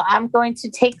 So I'm going to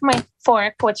take my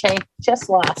fork, which I just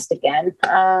lost again.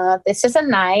 This is a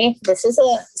knife. This is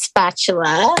a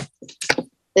spatula.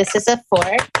 This is a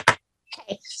fork.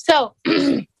 Okay. So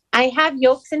I have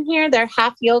yolks in here. They're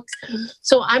half yolks.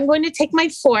 So I'm going to take my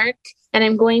fork and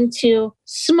I'm going to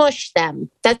smush them.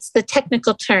 That's the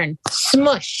technical term.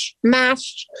 Smush,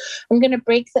 mash. I'm going to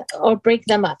break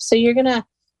them up. So you're going to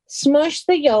smush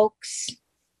the yolks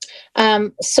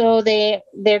so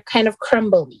they're kind of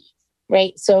crumbly,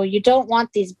 right? So you don't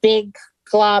want these big,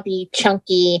 globby,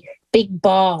 chunky, big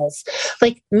balls,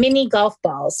 like mini golf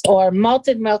balls or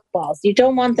malted milk balls. You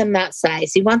don't want them that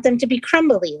size. You want them to be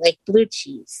crumbly, like blue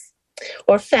cheese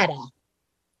or feta.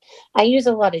 I use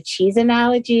a lot of cheese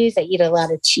analogies. I eat a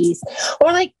lot of cheese.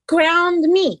 Or like ground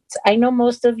meat. I know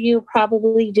most of you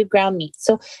probably do ground meat.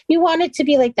 So you want it to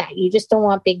be like that. You just don't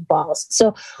want big balls.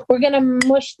 So we're going to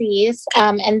mush these.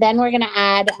 And then we're going to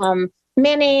add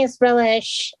mayonnaise,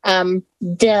 relish,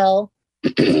 dill,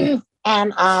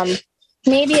 and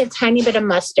maybe a tiny bit of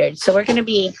mustard. So we're going to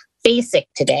be basic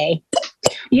today.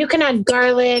 You can add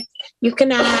garlic. You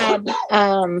can add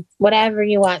whatever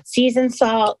you want. Seasoned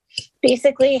salt.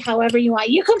 Basically, however you want.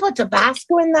 You can put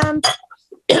Tabasco in them.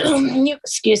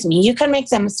 Excuse me. You can make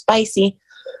them spicy.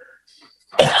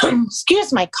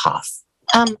 Excuse my cough.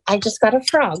 I just got a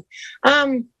frog.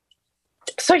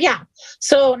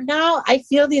 So now I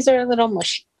feel these are a little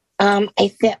mushy.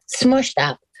 I feel smushed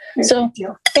up. So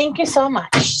thank you so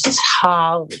much,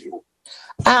 Holly.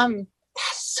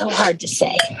 That's so hard to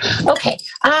say. Okay.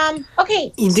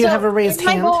 Okay. You do have a raised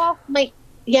hand.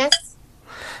 Yes.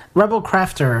 Rebel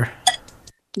Crafter.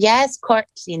 Yes,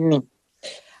 Courtney.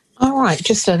 All right,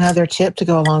 just another tip to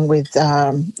go along with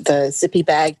the zippy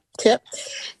bag tip.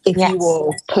 If you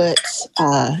will put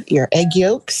your egg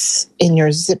yolks in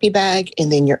your zippy bag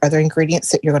and then your other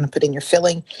ingredients that you're going to put in your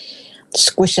filling,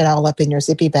 squish it all up in your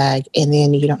zippy bag, and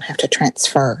then you don't have to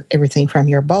transfer everything from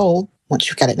your bowl once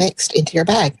you've got it mixed into your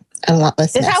bag. A lot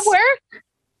less mess. Does that work?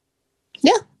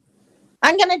 Yeah.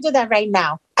 I'm going to do that right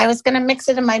now. I was going to mix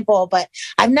it in my bowl, but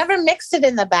I've never mixed it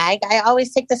in the bag. I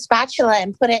always take the spatula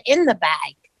and put it in the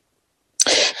bag.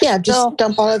 Yeah, just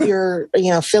dump all of your,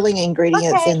 filling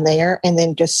ingredients in there and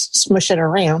then just smush it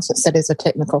around, since that is a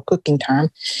technical cooking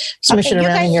term. Smush it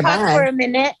around in your bag. For a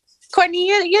minute. Courtney,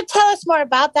 you tell us more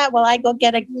about that while I go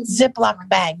get a Ziploc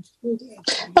bag.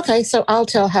 Okay, so I'll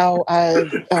tell how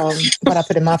what I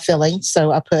put in my filling.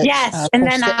 So I put and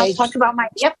then I'll talk about my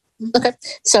Okay,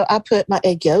 so I put my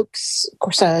egg yolks. Of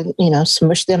course, I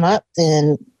smush them up,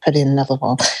 then put in another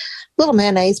little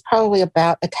mayonnaise, probably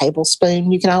about a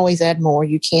tablespoon. You can always add more.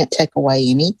 You can't take away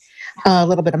any. A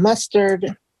little bit of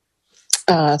mustard,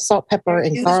 salt, pepper,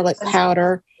 and garlic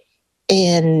powder.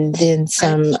 And then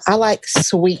some, I like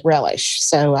sweet relish.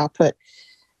 So I'll put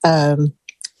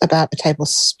about a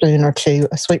tablespoon or two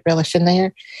of sweet relish in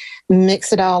there.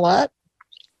 Mix it all up.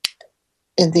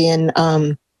 And then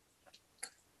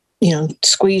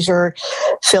squeeze your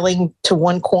filling to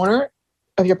one corner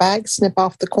of your bag, snip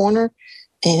off the corner,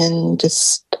 and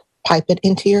just pipe it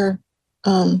into your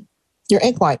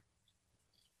egg white.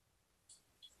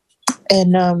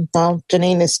 And while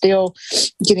Janine is still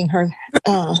getting her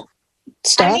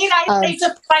stuff. I need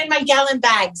to find my gallon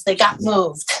bags. They got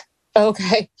moved.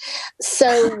 Okay.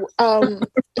 So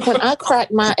when I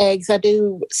crack my eggs, I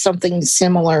do something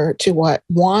similar to what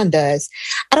Juan does.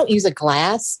 I don't use a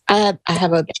glass. I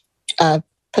have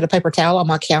put a paper towel on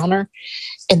my counter,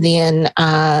 and then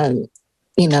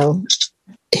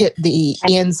hit the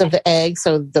ends of the egg,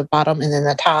 so the bottom and then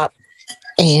the top,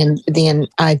 and then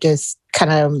I just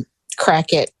kind of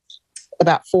crack it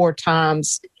about 4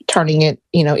 times, turning it,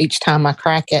 each time I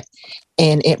crack it,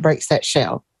 and it breaks that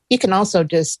shell. You can also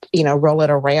just, roll it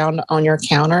around on your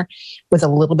counter with a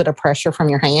little bit of pressure from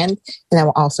your hand, and that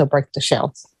will also break the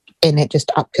shell. And it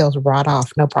just peels right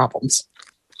off, no problems.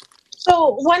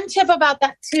 So one tip about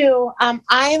that too,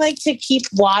 I like to keep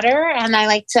water, and I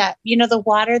like to, the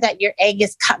water that your egg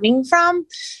is coming from,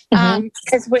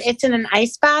 because it's in an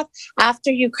ice bath.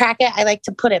 After you crack it, I like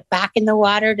to put it back in the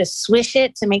water to swish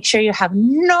it to make sure you have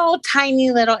no tiny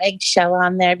little eggshell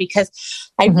on there, because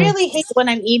I really hate when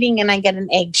I'm eating and I get an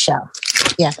eggshell.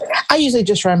 Yeah, I usually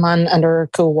just run mine under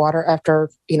cool water after,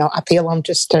 I peel them,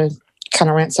 just to kind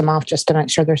of rinse them off, just to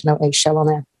make sure there's no eggshell on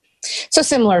there. So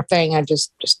similar thing, I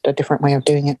just a different way of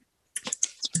doing it.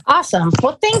 Awesome.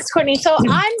 Well, thanks, Courtney. So I'm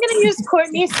going to use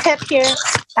Courtney's tip here,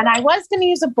 and I was going to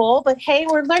use a bowl, but hey,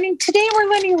 we're learning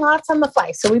lots on the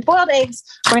fly. So we boiled eggs.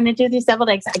 We're going to do these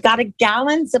deviled eggs. I got a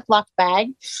gallon Ziploc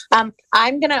bag. I'm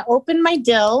going to open my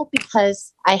dill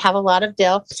because I have a lot of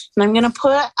dill, and I'm going to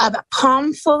put a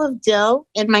palm full of dill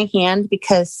in my hand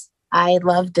because I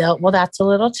love dill. Well, that's a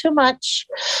little too much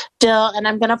dill, and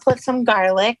I'm going to put some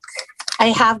garlic. I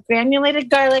have granulated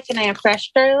garlic and I have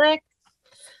fresh garlic.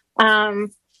 I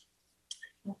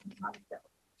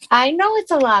know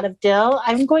it's a lot of dill.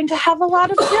 I'm going to have a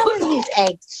lot of dill in these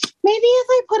eggs. Maybe if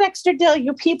I put extra dill,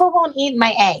 you people won't eat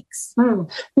my eggs.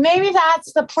 Maybe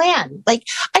that's the plan. Like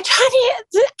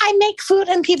I make food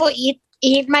and people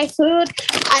eat my food.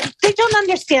 They don't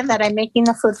understand that I'm making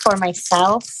the food for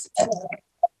myself.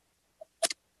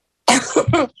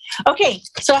 Okay,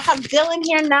 so I have dill in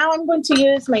here. Now I'm going to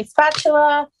use my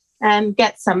spatula and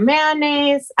get some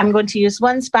mayonnaise. I'm going to use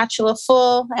 1 spatula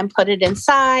full and put it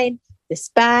inside this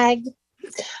bag.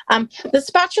 The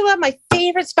spatula, my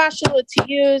favorite spatula to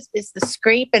use is the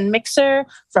Scrape and Mixer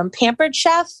from Pampered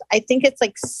Chef. I think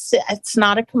it's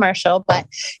not a commercial, but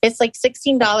it's like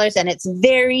 $16, and it's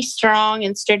very strong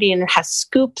and sturdy, and it has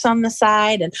scoops on the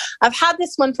side. And I've had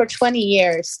this one for 20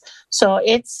 years, so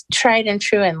it's tried and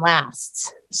true and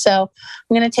lasts. So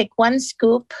I'm going to take 1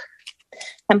 scoop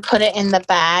and put it in the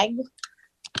bag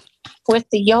with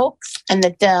the yolks and the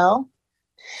dill.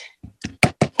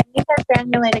 Use that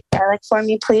granulated garlic for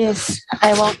me, please.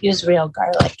 I won't use real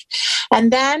garlic. And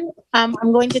then I'm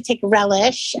going to take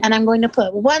relish, and I'm going to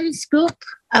put 1 scoop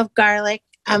of garlic,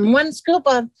 1 scoop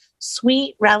of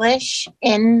sweet relish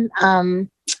in.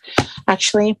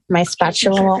 Actually, my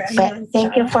spatula won't fit.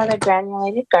 Thank you for the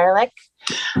granulated garlic.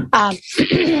 I'm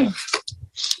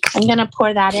going to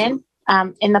pour that in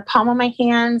the palm of my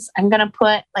hands. I'm going to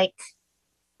put like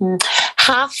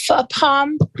half a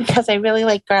palm because I really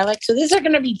like garlic. So these are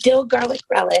going to be dill garlic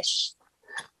relish.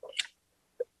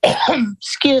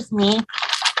 Excuse me.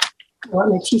 You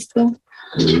want a teaspoon?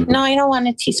 No, I don't want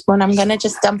a teaspoon. I'm going to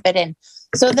just dump it in.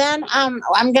 So then I'm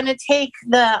going to take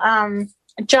the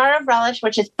jar of relish,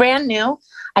 which is brand new.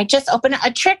 I just opened it.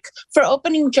 A trick for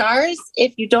opening jars,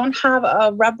 if you don't have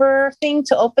a rubber thing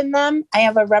to open them, I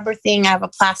have a rubber thing, I have a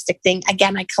plastic thing.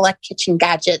 Again, I collect kitchen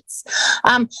gadgets.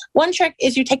 One trick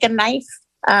is you take a knife,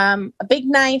 a big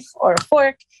knife or a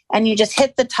fork, and you just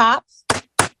hit the top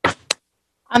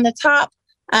on the top,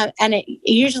 and it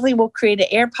usually will create an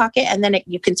air pocket, and then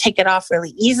you can take it off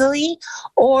really easily.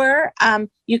 Or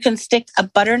you can stick a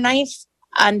butter knife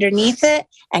underneath it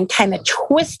and kind of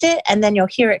twist it, and then you'll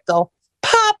hear it go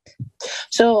pop.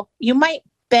 So you might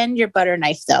bend your butter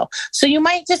knife though. So you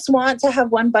might just want to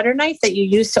have 1 butter knife that you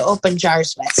use to open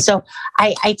jars with. So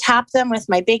I tap them with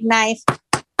my big knife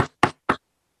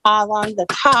along the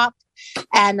top,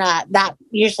 and that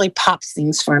usually pops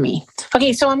things for me.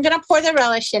 Okay, so I'm going to pour the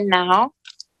relish in now.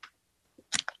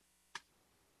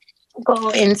 Go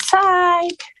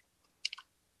inside.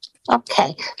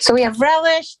 Okay, so we have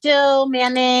relish, dill,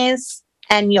 mayonnaise,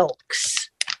 and yolks.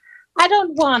 I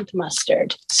don't want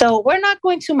mustard, so we're not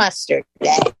going to mustard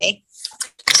today.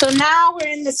 So now we're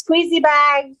in the squeezy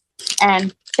bag,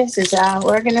 and this is,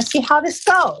 we're going to see how this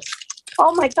goes.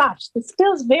 Oh my gosh, this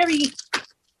feels very,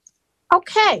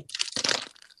 okay.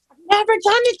 I've Never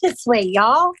done it this way,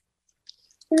 y'all.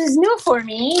 This is new for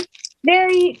me.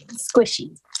 Very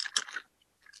squishy.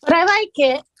 But I like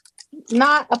it.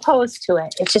 Not opposed to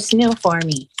it. It's just new for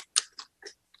me.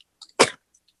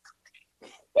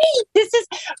 This is,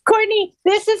 Courtney,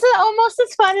 this is almost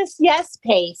as fun as Yes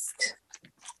Paste.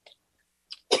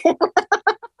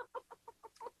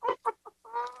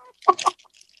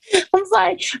 I'm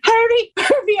sorry. Herbie,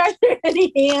 are there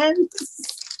any hands?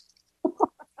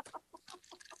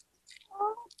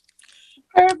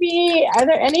 Herbie, are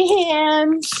there any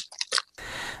hands?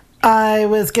 I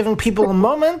was giving people a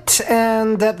moment,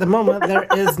 and at the moment there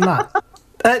is not.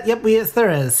 Yep, yes,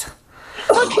 there is.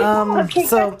 Okay,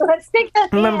 so let's take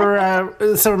that.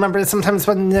 Remember, sometimes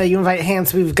when you invite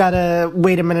hands, we've got to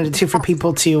wait a minute or two for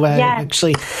people to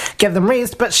actually get them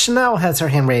raised. But Chanel has her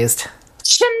hand raised.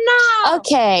 Chanel.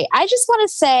 Okay, I just want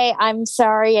to say I'm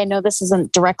sorry. I know this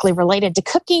isn't directly related to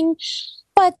cooking,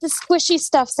 but the squishy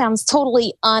stuff sounds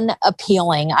totally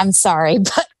unappealing. I'm sorry,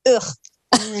 but ugh.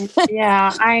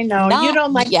 Yeah, I know. You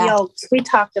don't like yolks. We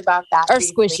talked about that. Or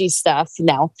squishy stuff,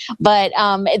 no. But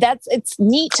it's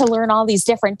neat to learn all these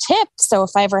different tips. So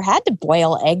if I ever had to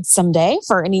boil eggs someday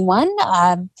for anyone,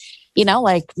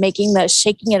 like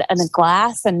shaking it in a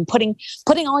glass and putting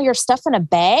all your stuff in a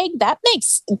bag, that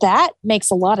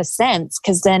makes a lot of sense,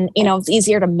 because then it's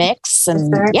easier to mix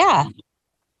and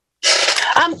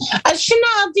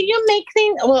Chanel, do you make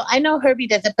things? Well, I know Herbie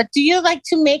does it, but do you like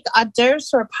to make hors d'oeuvres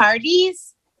for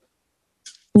parties?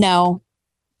 No,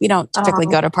 we don't typically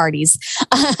go to parties.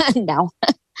 No.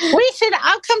 We should.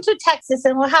 I'll come to Texas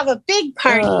and we'll have a big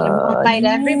party and we'll invite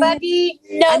everybody.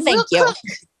 No, thank you.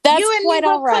 That's you and quite me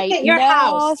will all right. Cook at your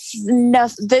house. No,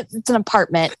 it's an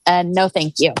apartment, and no,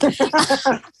 thank you.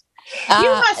 You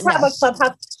must have a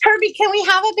clubhouse. Herbie, can we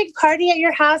have a big party at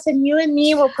your house and you and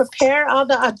me will prepare all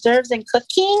the hors d'oeuvres and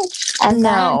cooking? And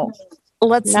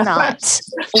let's not.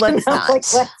 Let's not.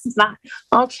 Let's not.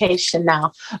 Okay,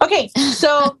 Chanel. Okay,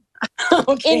 so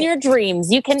in your dreams,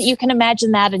 you can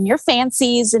imagine that in your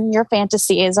fancies and your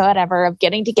fantasies or whatever of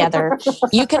getting together.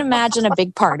 You can imagine a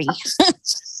big party.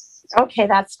 Okay,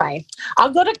 that's fine.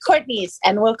 I'll go to Courtney's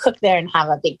and we'll cook there and have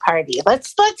a big party.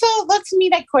 Let's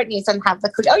meet at Courtney's and have the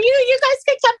cook. Oh, you guys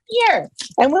can come here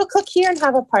and we'll cook here and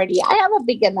have a party. I have a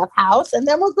big enough house, and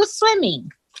then we'll go swimming.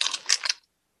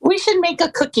 We should make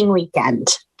a cooking weekend.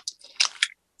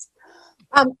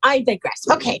 I digress.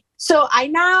 Okay, so I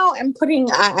now am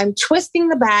I'm twisting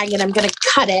the bag and I'm going to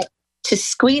cut it to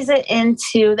squeeze it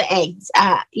into the eggs.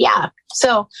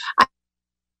 So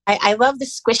I love the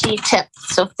squishy tip.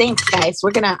 So thanks, guys.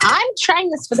 I'm trying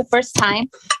this for the first time.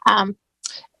 I'm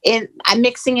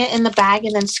mixing it in the bag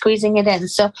and then squeezing it in.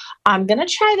 So I'm going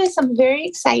to try this. I'm very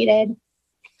excited.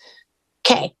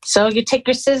 Okay. So you take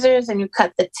your scissors and you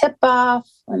cut the tip off.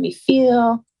 Let me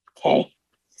feel. Okay.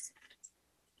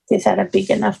 Is that a big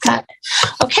enough cut?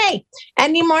 Okay.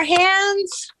 Any more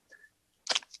hands?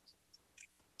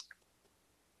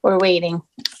 We're waiting.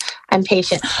 I'm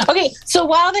patient. Okay, so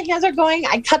while the hands are going,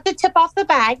 I cut the tip off the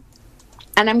bag,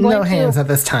 and I'm going No hands at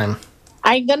this time.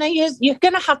 You're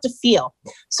gonna have to feel.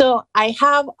 So I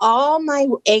have all my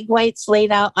egg whites laid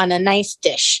out on a nice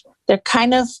dish. They're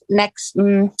kind of next,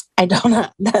 I don't know.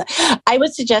 I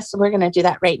would suggest we're going to do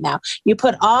that right now. You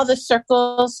put all the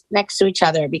circles next to each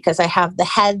other because I have the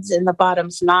heads and the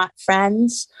bottoms not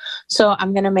friends. So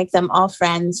I'm going to make them all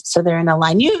friends so they're in a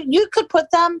line. You could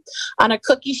put them on a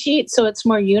cookie sheet so it's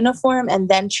more uniform and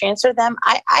then transfer them.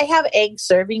 I have egg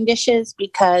serving dishes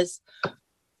because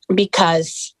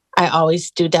I always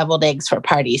do deviled eggs for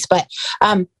parties, but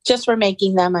just for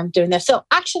making them, I'm doing this. So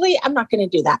actually, I'm not going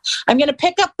to do that. I'm going to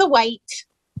pick up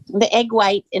the egg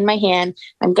white in my hand.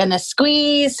 I'm going to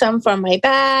squeeze some from my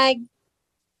bag.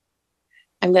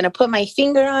 I'm going to put my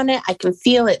finger on it. I can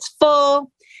feel it's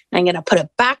full. I'm going to put it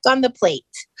back on the plate.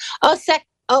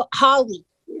 Holly.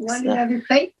 You want to have your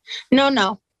plate?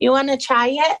 No. You want to try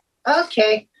it?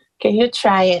 Okay. Can you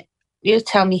try it? You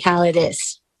tell me how it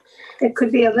is. It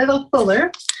could be a little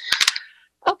fuller.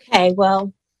 Okay,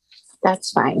 well,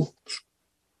 that's fine.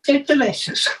 It's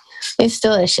delicious. It's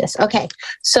delicious. Okay,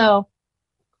 so.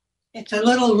 It's a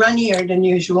little runnier than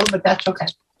usual, but that's okay.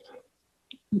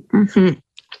 Mm-hmm.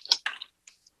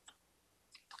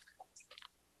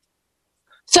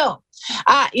 So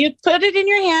you put it in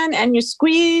your hand and you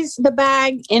squeeze the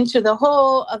bag into the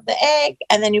hole of the egg,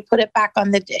 and then you put it back on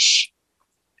the dish.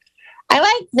 I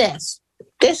like this.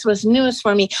 This was news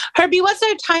for me. Herbie, what's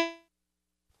our time?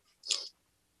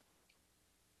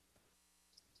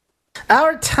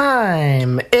 Our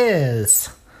time is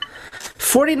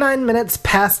 49 minutes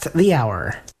past the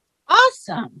hour.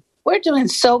 Awesome. We're doing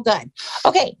so good.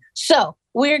 Okay, so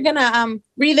we're going to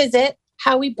revisit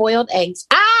how we boiled eggs.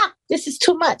 This is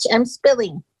too much. I'm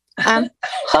spilling.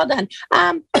 Hold on.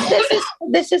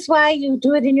 This is why you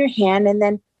do it in your hand. And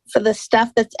then for the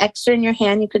stuff that's extra in your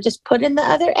hand, you could just put in the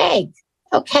other egg.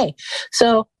 Okay.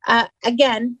 So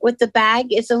again, with the bag,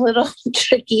 it's a little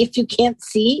tricky. If you can't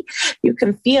see, you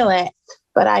can feel it.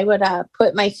 But I would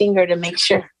put my finger to make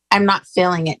sure I'm not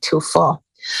filling it too full.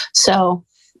 So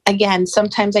again,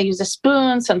 sometimes I use a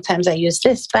spoon. Sometimes I use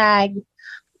this bag.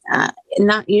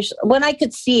 Not usually. When I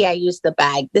could see, I use the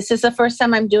bag. This is the first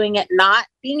time I'm doing it not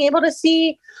being able to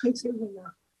see.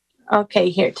 Okay,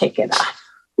 here, take it off.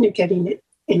 You're getting it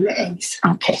in the eggs.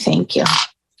 Okay, thank you.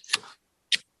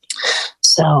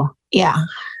 So, yeah.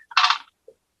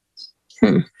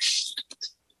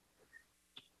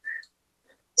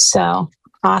 So,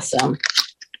 awesome.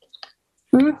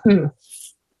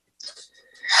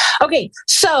 Okay,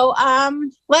 so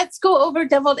let's go over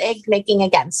deviled egg making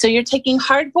again. So you're taking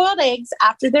hard-boiled eggs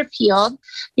after they're peeled.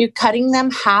 You're cutting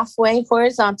them halfway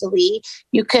horizontally.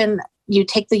 You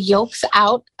take the yolks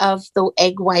out of the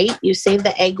egg white. You save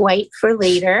the egg white for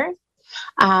later.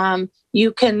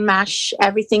 You can mash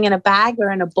everything in a bag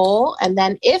or in a bowl. And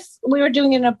then if we were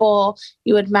doing it in a bowl,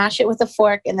 you would mash it with a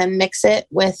fork and then mix it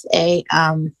with a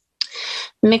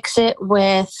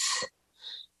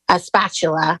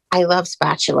spatula. I love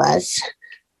spatulas.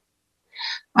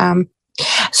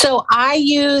 So I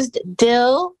used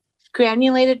dill,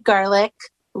 granulated garlic,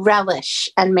 relish,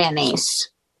 and mayonnaise.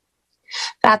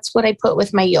 That's what I put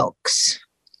with my yolks.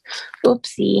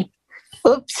 Oopsie.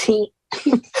 Oopsie.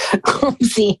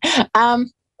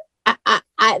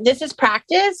 This is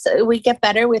practice. We get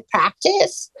better with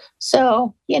practice.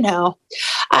 So,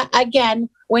 again,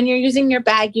 when you're using your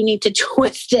bag, you need to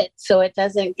twist it so it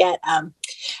doesn't get,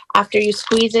 after you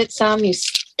squeeze it some, you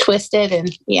twist it.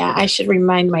 And yeah, I should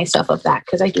remind myself of that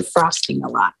because I do frosting a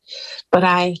lot. But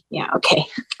okay.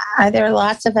 Are there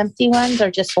lots of empty ones or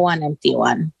just one empty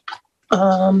one?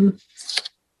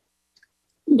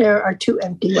 There are 2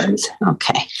 empty ones.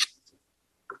 Okay.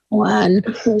 One.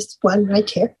 Here's one right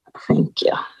here. Thank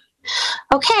you.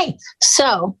 Okay,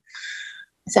 so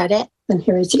is that it? And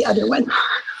here is the other one.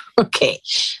 Okay.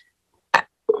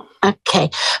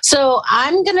 So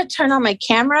I'm going to turn on my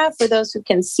camera for those who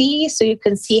can see, so you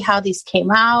can see how these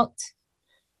came out.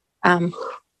 Okay,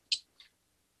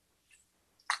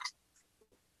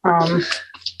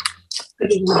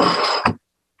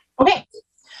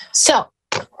 so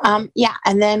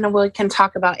and then we can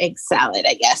talk about egg salad,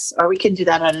 I guess, or we can do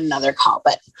that on another call,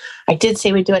 but I did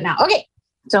say we do it now. Okay,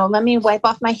 so let me wipe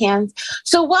off my hands.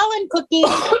 So while I'm cooking,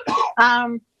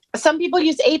 some people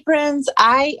use aprons.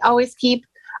 I always keep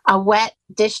a wet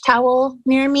dish towel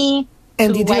near me.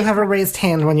 And you do have a raised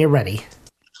hand when you're ready.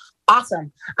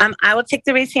 Awesome. I will take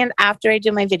the raised hand after I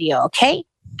do my video, okay?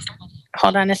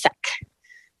 Hold on a sec.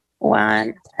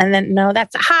 One, and then, no,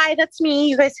 hi, that's me.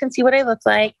 You guys can see what I look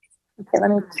like. Okay,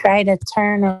 let me try to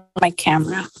turn on my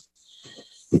camera.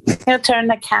 I'll turn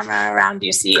the camera around.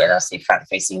 You see it'll say front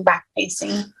facing, back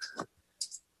facing.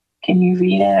 Can you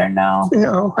read it or no?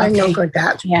 No, I know good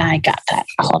that. Yeah, I got that.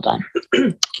 Hold on.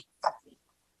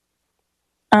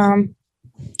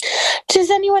 Does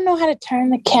anyone know how to turn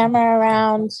the camera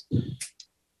around?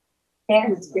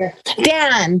 Dan is here.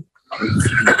 Dan.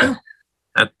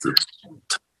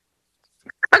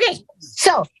 Okay,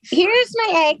 so here's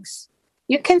my eggs.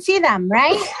 You can see them,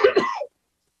 right?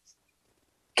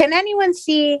 Can anyone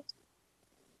see?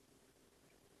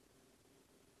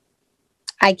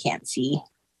 I can't see.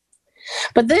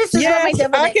 But this is what my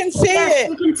deviled I can see it.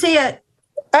 You can see it.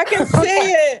 I can see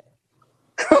it.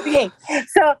 Okay,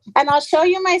 so, and I'll show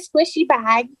you my squishy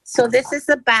bag. So this is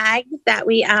the bag that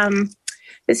we,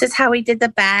 this is how we did the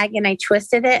bag, and I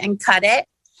twisted it and cut it.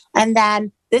 And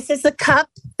then this is the cup.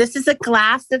 This is a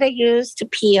glass that I use to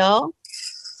peel.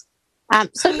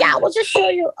 So yeah, we'll just show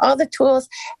you all the tools,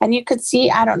 and you could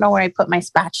see, I don't know where I put my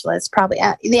spatula. It's probably,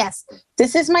 yes,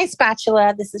 this is my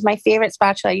spatula. This is my favorite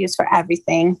spatula I use for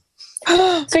everything.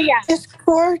 So yeah. It's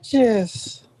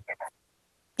gorgeous.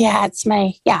 Yeah,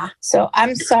 so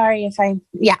I'm sorry if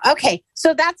okay.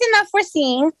 So that's enough for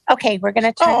seeing. Okay, we're going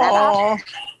to turn that off.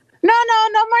 No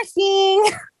more seeing.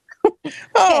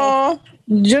 Oh,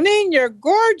 Janine, you're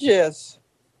gorgeous.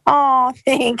 Oh,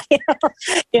 thank you.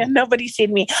 Yeah, nobody's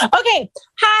seen me. Okay.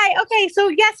 Hi. Okay. So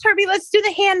yes, Herbie, let's do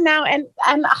the hand now. And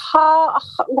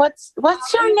what's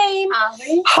your name?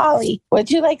 Holly. Holly. Would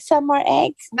you like some more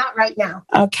eggs? Not right now.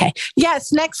 Okay.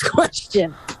 Yes. Next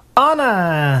question.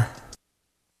 Anna.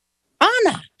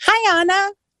 Hi,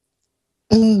 Anna.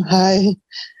 Hi.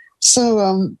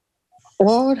 So,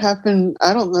 what would happen?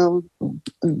 I don't know.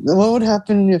 What would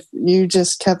happen if you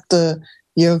just kept the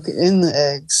yolk in the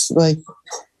eggs,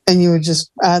 and you would just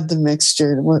add the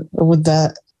mixture.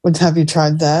 Have you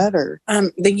tried that, or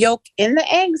the yolk in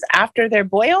the eggs after they're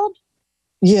boiled?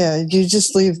 Yeah, you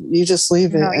just leave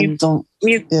it and don't.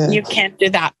 You can't do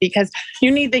that because you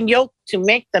need the yolk to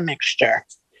make the mixture.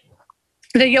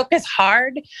 The yolk is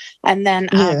hard, and then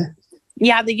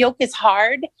the yolk is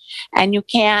hard, and you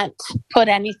can't put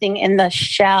anything in the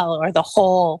shell or the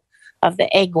hole of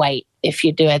the egg white if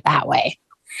you do it that way.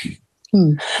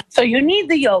 So you need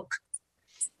the yolk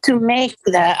to make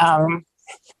the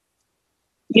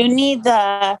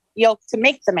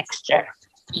mixture.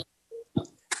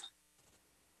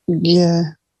 Yeah.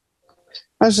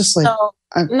 I was just like,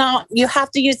 no, you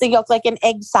have to use the yolk like in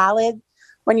egg salad.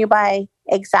 When you buy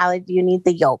egg salad, you need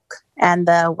the yolk and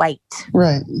the white.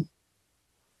 Right.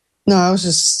 No, I was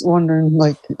just wondering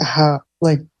what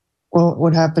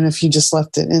would happen if you just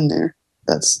left it in there.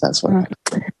 That's what.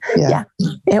 Yeah.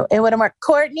 It wouldn't work.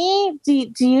 Courtney, do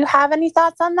you have any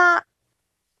thoughts on that?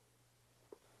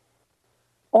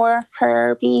 Or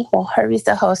Herbie? Well, Herbie's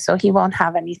the host, so he won't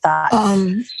have any thoughts.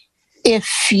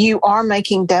 If you are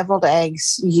making deviled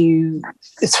eggs,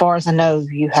 as far as I know,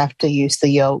 you have to use the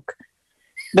yolk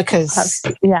because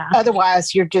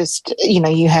otherwise you're just,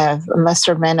 you have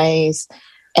mustard, mayonnaise,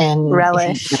 and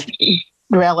relish.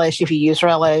 If you use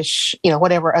relish,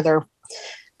 whatever other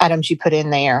items you put in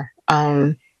there.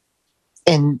 And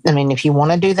I mean, if you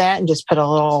want to do that and just put a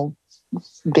little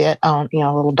bit on,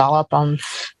 a little dollop on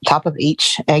top of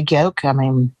each egg yolk, I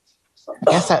mean,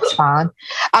 I guess that's fine.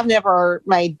 I've never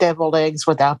made deviled eggs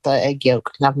without the egg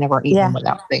yolk, and I've never eaten them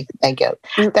without the egg yolk.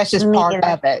 That's just part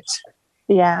of it.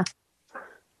 Yeah.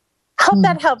 Hope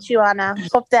that helps you, Anna.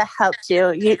 Hope that helps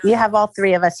you. You have all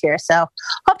three of us here, so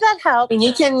hope that helps. And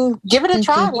you can give it a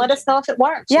try and let us know if it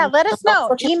works. Yeah, let us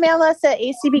know. Email us at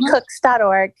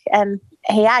acbcooks.org, and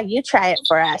you try it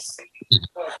for us.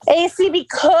 ACB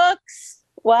Cooks,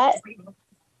 what?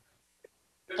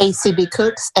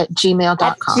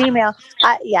 acbcooks@gmail.com. Gmail.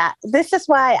 This is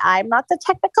why I'm not the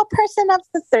technical person of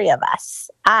the three of us.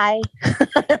 I'm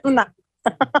not.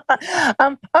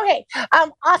 Okay.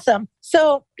 Awesome.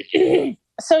 So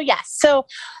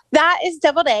that is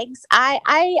deviled eggs. I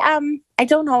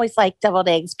don't always like deviled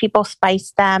eggs. People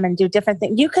spice them and do different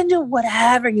things. You can do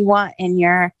whatever you want in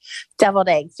your deviled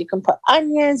eggs. You can put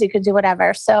onions, you can do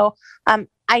whatever. So,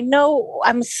 I know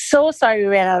I'm so sorry we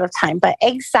ran out of time, but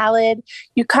egg salad,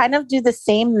 you kind of do the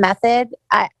same method.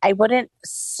 I wouldn't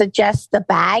suggest the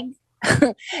bag.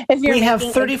 We have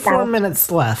 34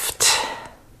 minutes left.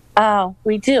 Oh,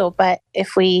 we do. But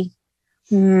if we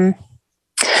do,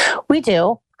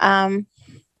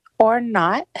 or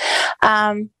not,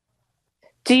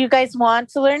 do you guys want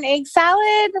to learn egg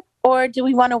salad, or do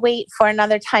we want to wait for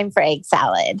another time for egg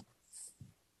salad?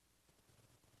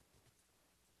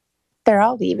 They're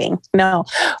all leaving. No,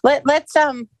 let's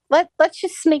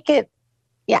just make it.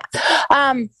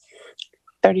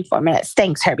 34 minutes.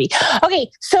 Thanks, Herbie. Okay,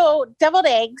 so deviled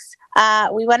eggs.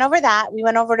 We went over that. We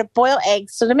went over to boil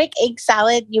eggs. So to make egg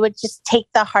salad, you would just take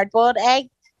the hard-boiled egg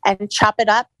and chop it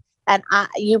up, and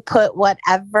you put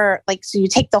whatever. So you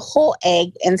take the whole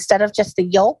egg instead of just the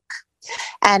yolk.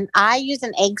 And I use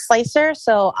an egg slicer,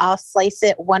 so I'll slice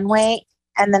it one way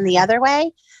and then the other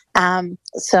way.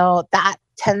 So that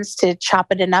tends to chop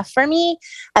it enough for me.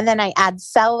 And then I add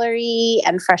celery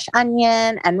and fresh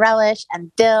onion and relish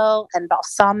and dill and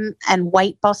balsam and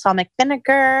white balsamic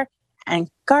vinegar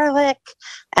and garlic.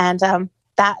 And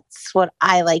that's what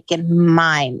I like in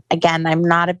mine. Again, I'm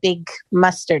not a big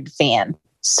mustard fan.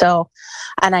 So,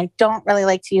 and I don't really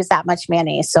like to use that much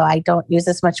mayonnaise. So I don't use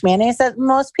as much mayonnaise as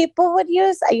most people would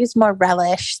use. I use more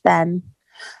relish than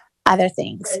other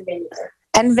things.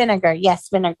 And vinegar. Yes,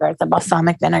 vinegar, the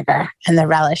balsamic vinegar and the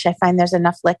relish. I find there's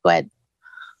enough liquid.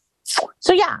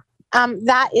 So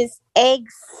that is egg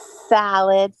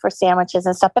salad for sandwiches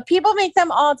and stuff. But people make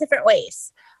them all different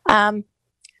ways.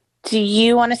 Do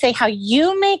you want to say how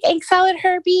you make egg salad,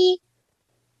 Herbie?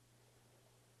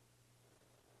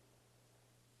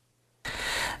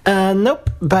 Nope.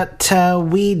 But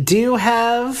we do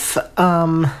have...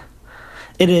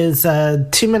 it is 2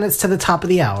 minutes to the top of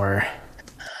the hour.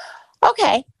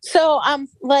 Okay, so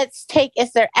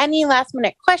is there any last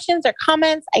minute questions or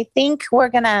comments? I think we're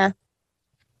going to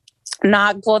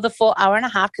not go the full hour and a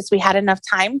half because we had enough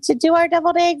time to do our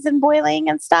deviled eggs and boiling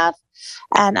and stuff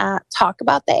and talk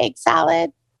about the egg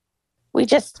salad.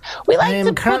 I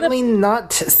am currently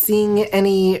not seeing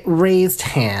any raised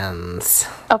hands.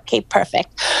 Okay,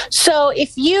 perfect. So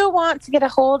if you want to get a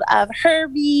hold of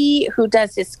Herbie, who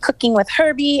does his Cooking with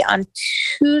Herbie on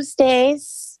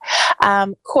Tuesdays,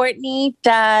 Courtney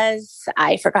does,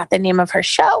 I forgot the name of her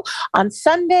show, on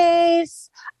Sundays.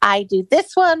 I do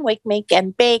this one, Wake, Make,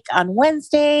 and Bake, on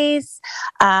Wednesdays.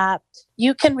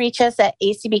 You can reach us at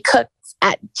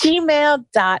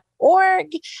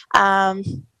acbcooks@gmail.org.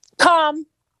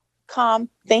 Com.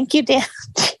 Thank you, Dan.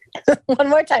 One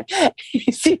more time.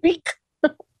 ACB.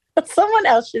 Someone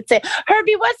else should say.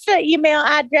 Herbie, what's the email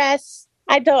address?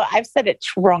 I've said it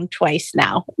wrong twice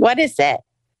now. What is it?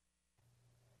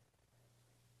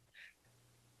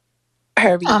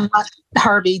 Herbie.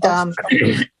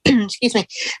 Excuse me.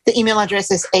 The email address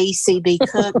is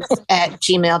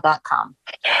acbcooks@gmail.com.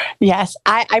 Yes,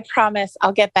 I promise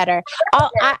I'll get better.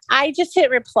 I just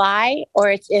hit reply or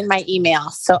it's in my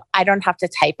email, so I don't have to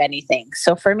type anything.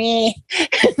 So for me,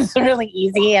 it's really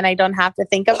easy and I don't have to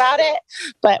think about it.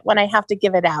 But when I have to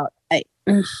give it out,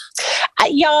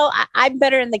 I'm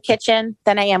better in the kitchen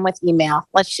than I am with email.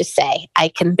 Let's just say I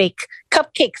can bake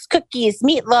cupcakes, cookies,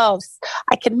 meatloaves.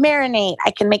 I can marinate.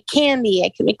 I can make candy.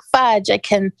 I can make fudge. I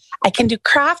can do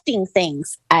crafting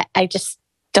things. I just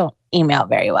don't email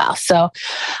very well. So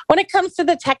when it comes to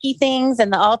the techie things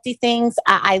and the alty things,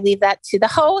 I leave that to the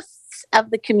hosts of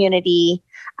the community.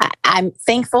 I'm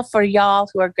thankful for y'all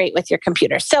who are great with your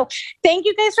computers. So thank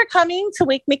you guys for coming to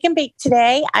Wake, Make, and Bake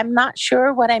today. I'm not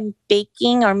sure what I'm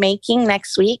baking or making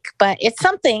next week, but it's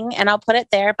something and I'll put it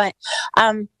there. But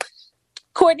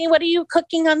Courtney, what are you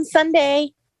cooking on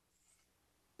Sunday?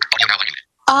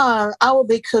 I will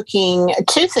be cooking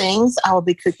two things. I will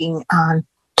be cooking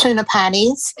tuna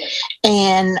patties,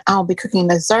 and I'll be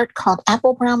cooking a dessert called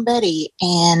Apple Brown Betty.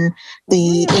 And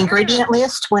the ingredient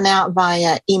list went out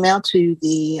via email to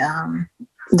the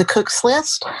cooks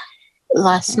list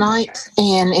last night,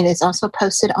 and it is also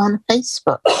posted on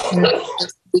Facebook in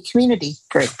the community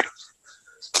group.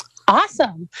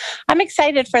 Awesome! I'm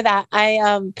excited for that.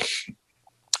 I'm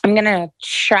gonna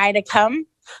try to come.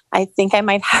 I think I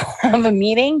might have a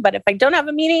meeting, but if I don't have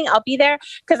a meeting, I'll be there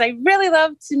because I really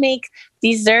love to make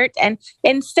dessert. And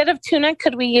instead of tuna,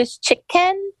 could we use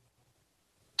chicken?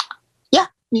 Yeah,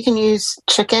 you can use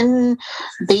chicken,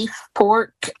 beef,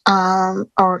 pork, or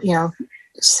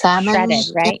salmon.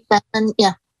 Shredded, right? Salmon,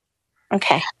 yeah.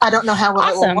 Okay. I don't know how well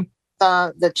it will work,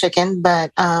 the chicken,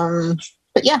 but yeah,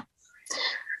 you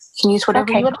can use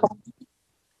whatever you want.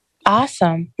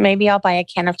 Awesome. Maybe I'll buy a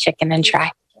can of chicken and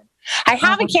try. I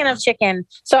have a can of chicken,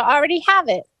 so I already have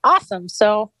it. Awesome.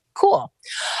 So cool.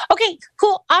 Okay,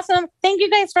 cool. Awesome. Thank you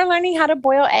guys for learning how to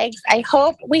boil eggs. I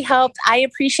hope we helped. I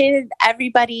appreciated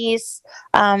everybody's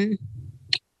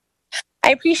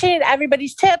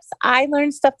tips. I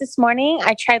learned stuff this morning.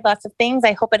 I tried lots of things.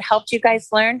 I hope it helped you guys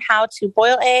learn how to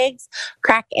boil eggs,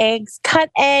 crack eggs,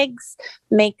 cut eggs,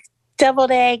 make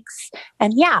deviled eggs.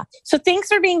 And yeah, so thanks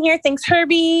for being here. Thanks,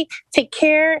 Herbie. Take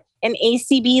care in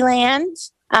ACB land.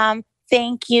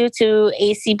 Thank you to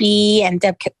ACB and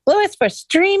Deb Lewis for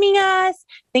streaming us.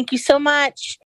 Thank you so much.